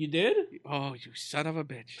 You did? Oh, you son of a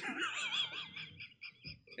bitch.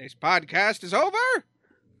 This podcast is over.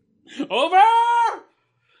 Over!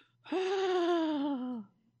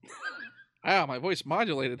 Wow, my voice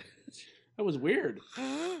modulated. That was weird.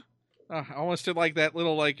 I almost did like that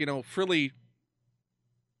little, frilly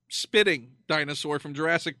spitting dinosaur from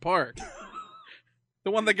Jurassic Park.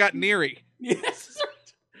 The one that got Neary. Yes.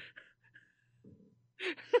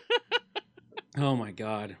 Oh, my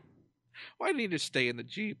God. Why didn't he just stay in the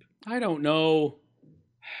Jeep? I don't know.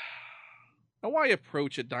 And why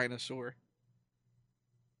approach a dinosaur?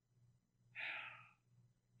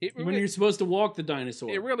 When you're supposed to walk the dinosaur.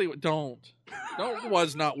 It really don't. Don't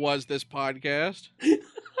was this podcast.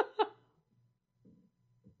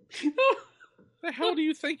 The hell do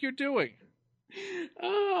you think you're doing?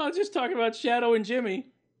 Oh, just talking about Shadow and Jimmy.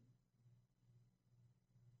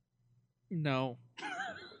 No.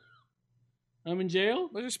 I'm in jail?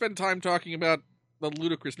 Let's just spend time talking about the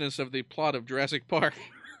ludicrousness of the plot of Jurassic Park.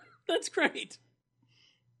 That's great.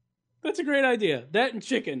 That's a great idea. That and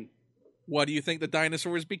chicken. What do you think the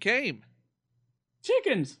dinosaurs became?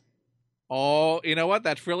 Chickens. Oh, you know what?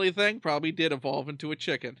 That frilly thing probably did evolve into a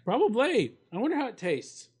chicken. Probably. I wonder how it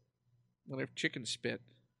tastes. Well, if chicken spit.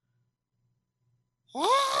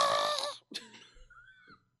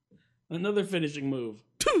 Another finishing move.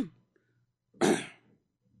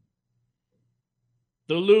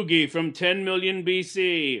 The loogie from 10 million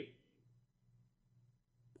BC.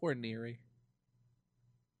 Poor Neary.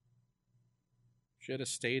 Should have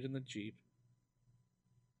stayed in the Jeep.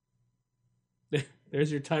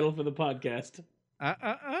 There's your title for the podcast.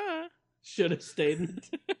 Should have stayed in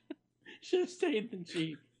the Should have stayed in the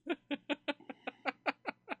Jeep.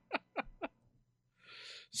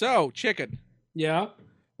 So, chicken. Yeah?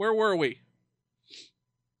 Where were we?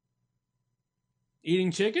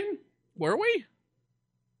 Eating chicken? Were we?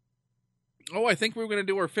 Oh, I think we were going to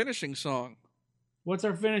do our finishing song. What's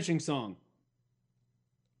our finishing song?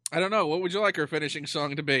 I don't know. What would you like our finishing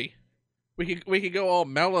song to be? We could go all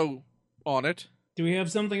mellow on it. Do we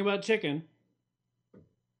have something about chicken?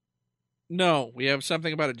 No, we have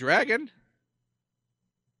something about a dragon.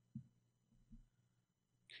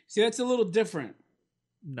 See, that's a little different.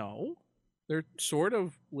 No. They're sort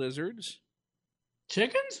of lizards.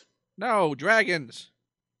 Chickens? No, dragons.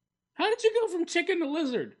 How did you go from chicken to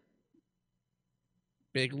lizard?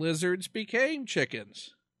 Big lizards became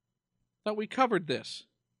chickens. Thought we covered this.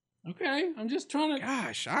 Okay, I'm just trying to...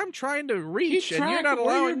 Gosh, I'm trying to reach, keep and you're not of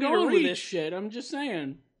where allowing me you're to going reach. with this shit. I'm just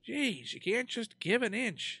saying. Jeez, you can't just give an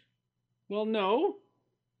inch. Well, no.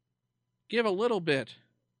 Give a little bit.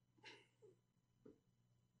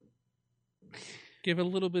 Give a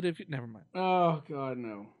little bit of... Never mind. Oh, God,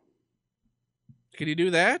 no. Can you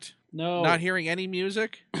do that? No. Not hearing any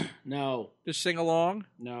music? No. Just sing along?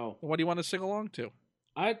 No. What do you want to sing along to?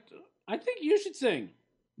 I think you should sing.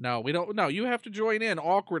 No, we don't. No, you have to join in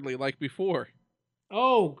awkwardly like before.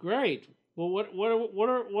 Oh, great. Well, what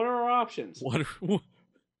are our options What?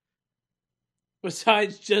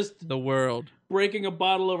 besides just The world. breaking a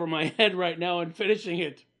bottle over my head right now and finishing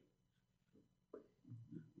it?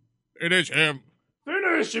 Finish him.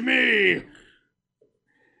 Finish me!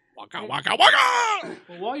 Waka waka waka!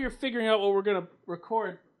 Well, while you're figuring out what we're gonna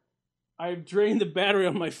record, I've drained the battery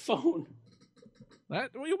on my phone. Why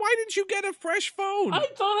didn't you get a fresh phone? I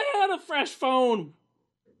thought I had a fresh phone.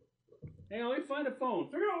 Hang on, let me find a phone.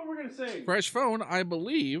 Figure out what we're gonna say. Fresh phone, I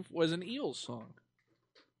believe, was an Eels song.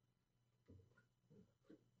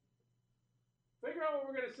 Figure out what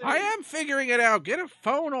we're gonna say. I am figuring it out. Get a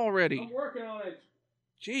phone already. I'm working on it.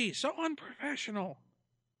 Gee, so unprofessional.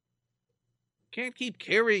 Can't keep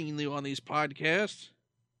carrying you on these podcasts.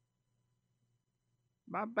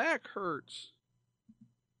 My back hurts.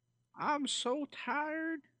 I'm so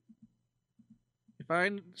tired. You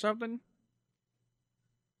find something?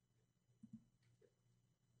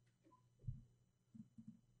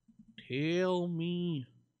 Tell me.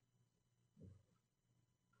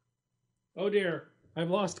 Oh dear, I've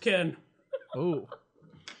lost Ken. Oh,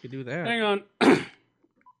 you do that. Hang on.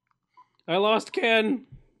 I lost Ken.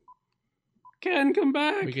 Ken, come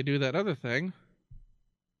back. We could do that other thing.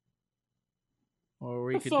 Or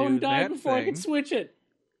we the could phone do died that before I thing. could switch it.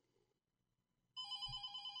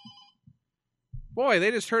 Boy,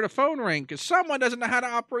 they just heard a phone ring because someone doesn't know how to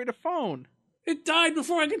operate a phone. It died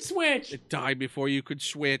before I could switch. It died before you could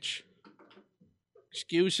switch.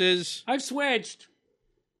 Excuses. I've switched.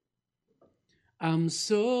 I'm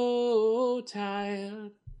so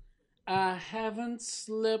tired. I haven't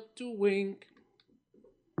slept a wink.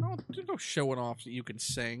 Oh, there's no showing off that you can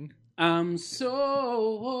sing. I'm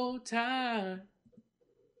so tired.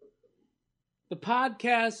 The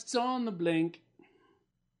podcast's on the blink.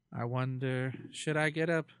 I wonder, should I get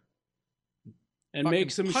up And fucking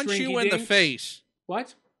make some punch you shrinky in the dinks? face?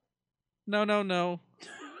 What? No.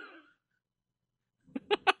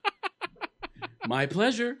 My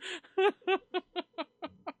pleasure.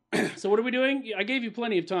 So what are we doing? I gave you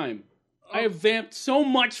plenty of time. I have vamped so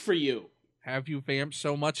much for you. Have you vamped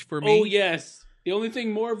so much for me? Oh, yes. The only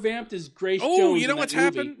thing more vamped is Grace Jones. Oh, you know in what's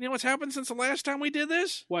that movie. happened? You know what's happened since the last time we did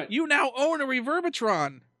this? What? You now own a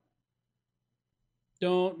Reverbatron.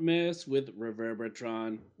 Don't mess with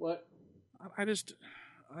Reverbatron. What?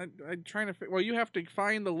 I'm trying to. Well, you have to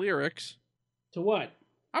find the lyrics. To what?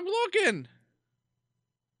 I'm looking.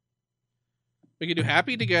 We could do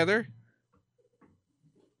 "Happy Together."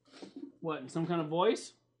 What? In some kind of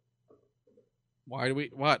voice? Why do we?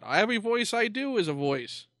 What? Every voice I do is a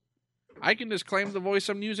voice. I can just claim the voice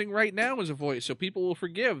I'm using right now is a voice, so people will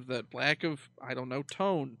forgive the lack of, I don't know,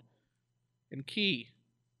 tone, and key,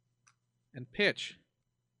 and pitch,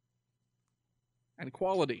 and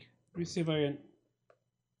quality. Let me see if I can.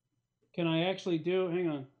 Can I actually do? Hang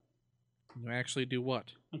on. You actually do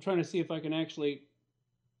what? I'm trying to see if I can actually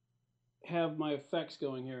have my effects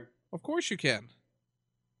going here. Of course you can.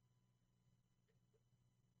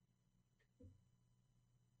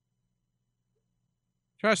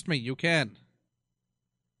 Trust me, you can.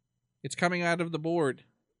 It's coming out of the board.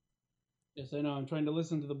 Yes, I know. I'm trying to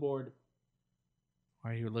listen to the board.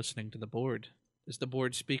 Why are you listening to the board? Does the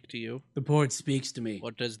board speak to you? The board speaks to me.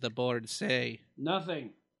 What does the board say?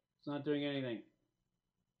 Nothing. It's not doing anything.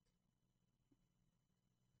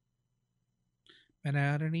 All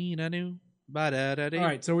right,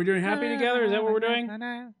 so we're doing happy together? Is that what we're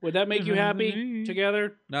doing? Would that make you happy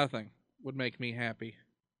together? Nothing would make me happy.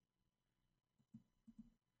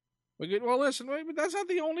 We could, well, listen, that's not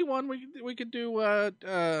the only one. We could do,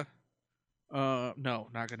 no,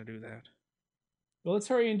 not going to do that. Well, let's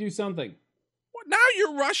hurry and do something. What, now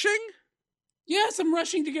you're rushing? Yes, I'm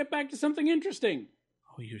rushing to get back to something interesting.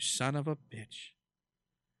 Oh, you son of a bitch.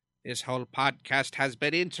 This whole podcast has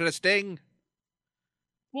been interesting.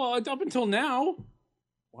 Well, up until now.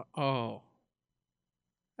 What? Oh.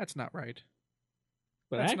 That's not right.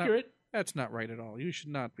 But That's accurate. That's not right at all. You should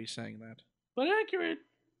not be saying that. But accurate.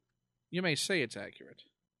 You may say it's accurate.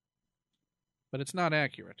 But it's not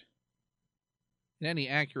accurate. In any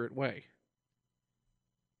accurate way.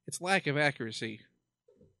 Its lack of accuracy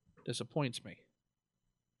disappoints me.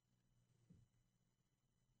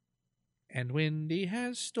 And Windy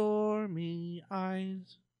has stormy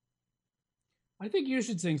eyes I think you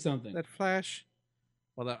should sing something. that flash.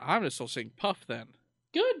 Well, I'm just still sing Puff then.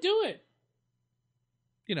 Good, do it.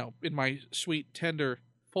 You know, in my sweet, tender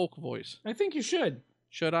folk voice. I think you should.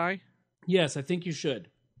 Should I? Yes, I think you should.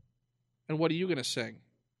 And what are you going to sing?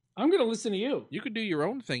 I'm going to listen to you. You could do your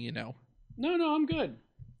own thing, you know. No, I'm good.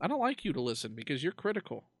 I don't like you to listen because you're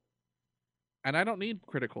critical. And I don't need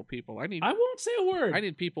critical people. I won't say a word. I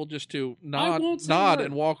need people just to won't say a nod word.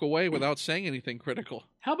 and walk away without saying anything critical.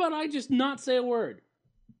 How about I just not say a word?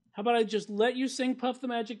 How about I just let you sing Puff the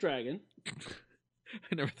Magic Dragon?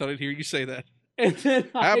 I never thought I'd hear you say that. And then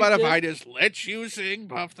How about if I just let you sing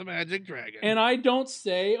Puff the Magic Dragon? And I don't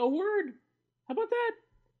say a word. How about that?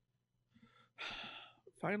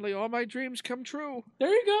 Finally, all my dreams come true.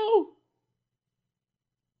 There you go.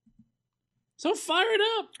 So fire it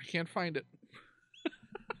up. I can't find it.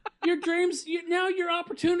 Your dreams, now your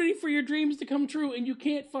opportunity for your dreams to come true, and you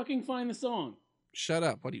can't fucking find the song. Shut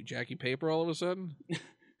up. What are you, Jackie Paper all of a sudden?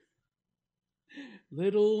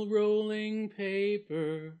 Little rolling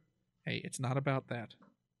paper. Hey, it's not about that.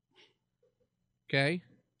 Okay?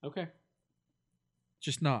 Okay.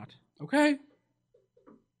 Just not. Okay.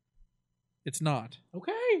 It's not.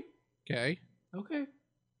 Okay. Okay? Okay.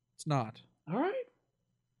 It's not. All right.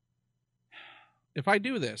 If I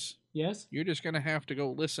do this, yes, you're just going to have to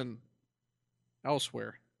go listen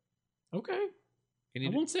elsewhere. Okay. Can you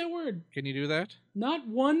I won't say a word. Can you do that? Not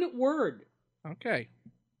one word. Okay.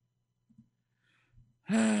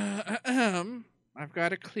 I've got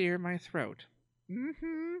to clear my throat. Okay,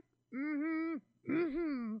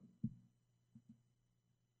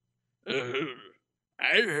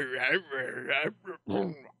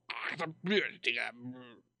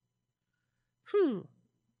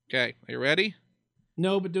 are you ready?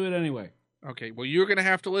 No, but do it anyway. Okay, well, you're going to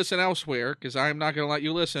have to listen elsewhere, because I'm not going to let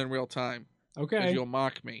you listen in real time. Okay. Because you'll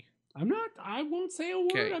mock me. I won't say a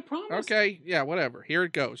word, Okay. I promise. Okay, yeah, whatever. Here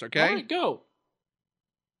it goes, okay? All right, go.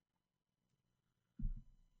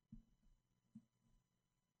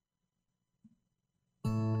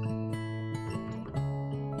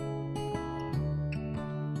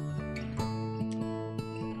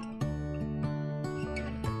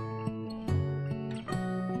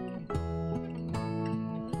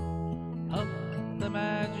 Puff the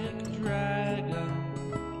magic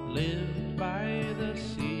dragon lived by the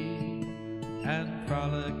sea and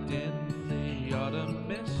frolicked in the autumn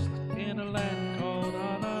mist in a land called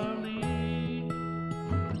Honolulu.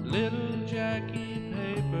 Little Jackie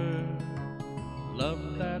Paper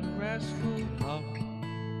loved that rascal Puff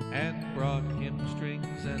and brought him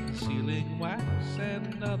strings and sealing wax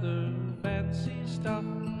and other fancy stuff.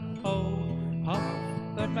 Oh, Puff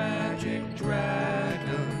the magic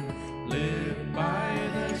dragon lived by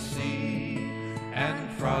the sea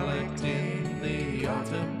and frolicked in the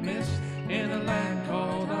autumn mist in a land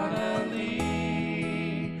called Honolulu.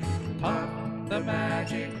 Puff the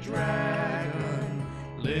magic dragon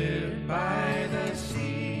lived by the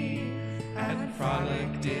sea and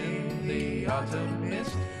frolicked in the autumn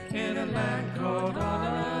mist in a land called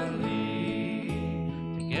Honolulu.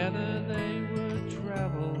 Together they would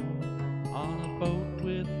travel on a boat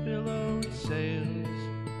with billowed sails.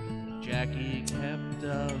 Jackie kept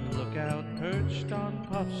a lookout perched on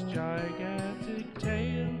Puff's gigantic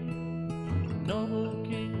tail. Noble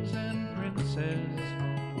kings and princes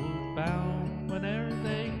would bow whene'er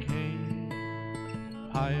they came.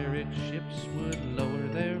 Pirate ships would lower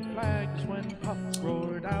their flags when Puff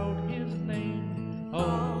roared out his name.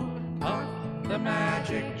 Oh, Puff the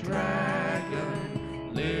magic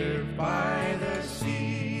dragon lived by the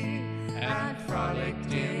sea and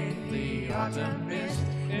frolicked in the autumn mist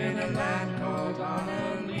in a land called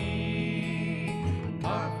Honolulu.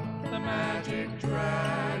 Puff the magic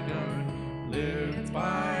dragon lived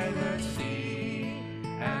by the sea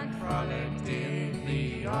and frolicked in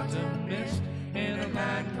the autumn mist in a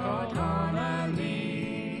land called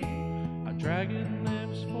Honolulu. A dragon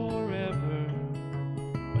lives forever,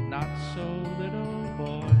 but not so little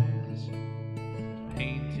boys.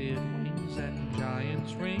 Painted wings and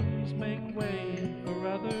giant's rings make way for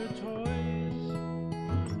other toys.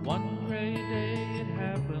 One gray day it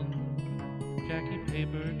happened, Jackie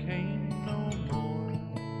Paper came no more,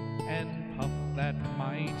 and Puff that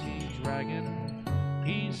mighty dragon,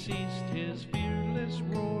 he ceased his fearless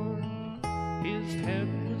roar. His head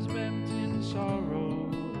was bent in sorrow,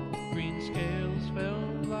 green scales fell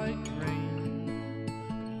like rain.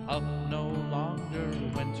 Puff no longer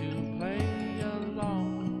went to play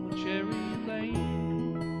along the cherry lane.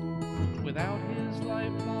 Without his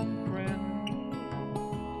lifelong friend,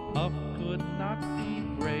 Puff could not be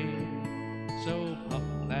brave. So Puff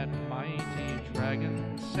that mighty dragon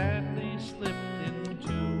sadly slipped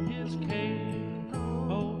into his cave.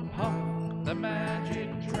 Oh, Puff the magic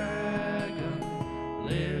dragon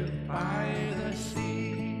lived by the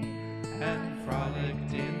sea and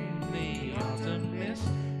frolicked in the autumn mist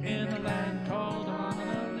in a land called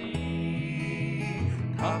Honolulu.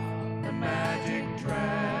 Puff the magic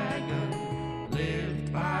dragon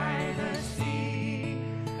lived by the sea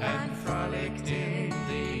and frolicked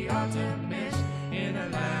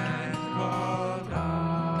walk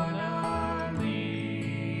on a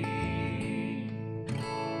lead.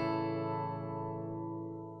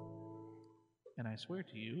 And I swear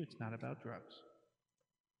to you, it's not about drugs.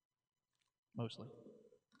 Mostly.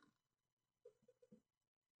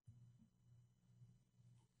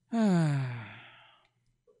 Oh,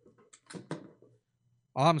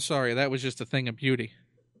 I'm sorry. That was just a thing of beauty.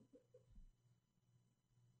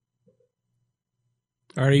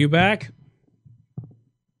 Are you back?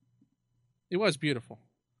 It was beautiful.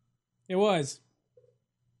 It was.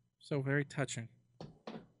 So very touching.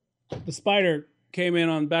 The spider came in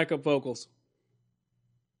on backup vocals.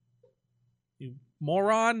 You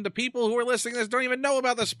moron. The people who are listening to this don't even know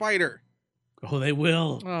about the spider. Oh, they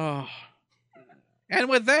will. Oh. And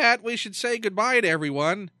with that, we should say goodbye to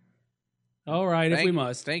everyone. All right, if we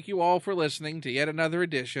must. Thank you all for listening to yet another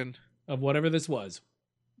edition of whatever this was.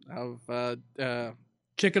 Of,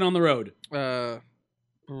 Chicken on the Road.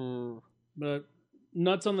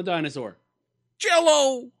 Nuts on the Dinosaur.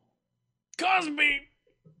 Jello! Cosby!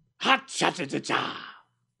 Hot cha cha cha cha!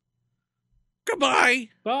 Goodbye!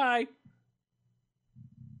 Bye!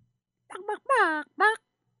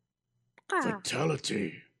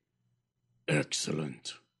 Fatality.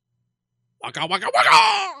 Excellent. Waka waka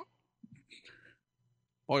waka!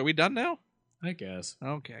 Boy, are we done now? I guess.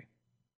 Okay.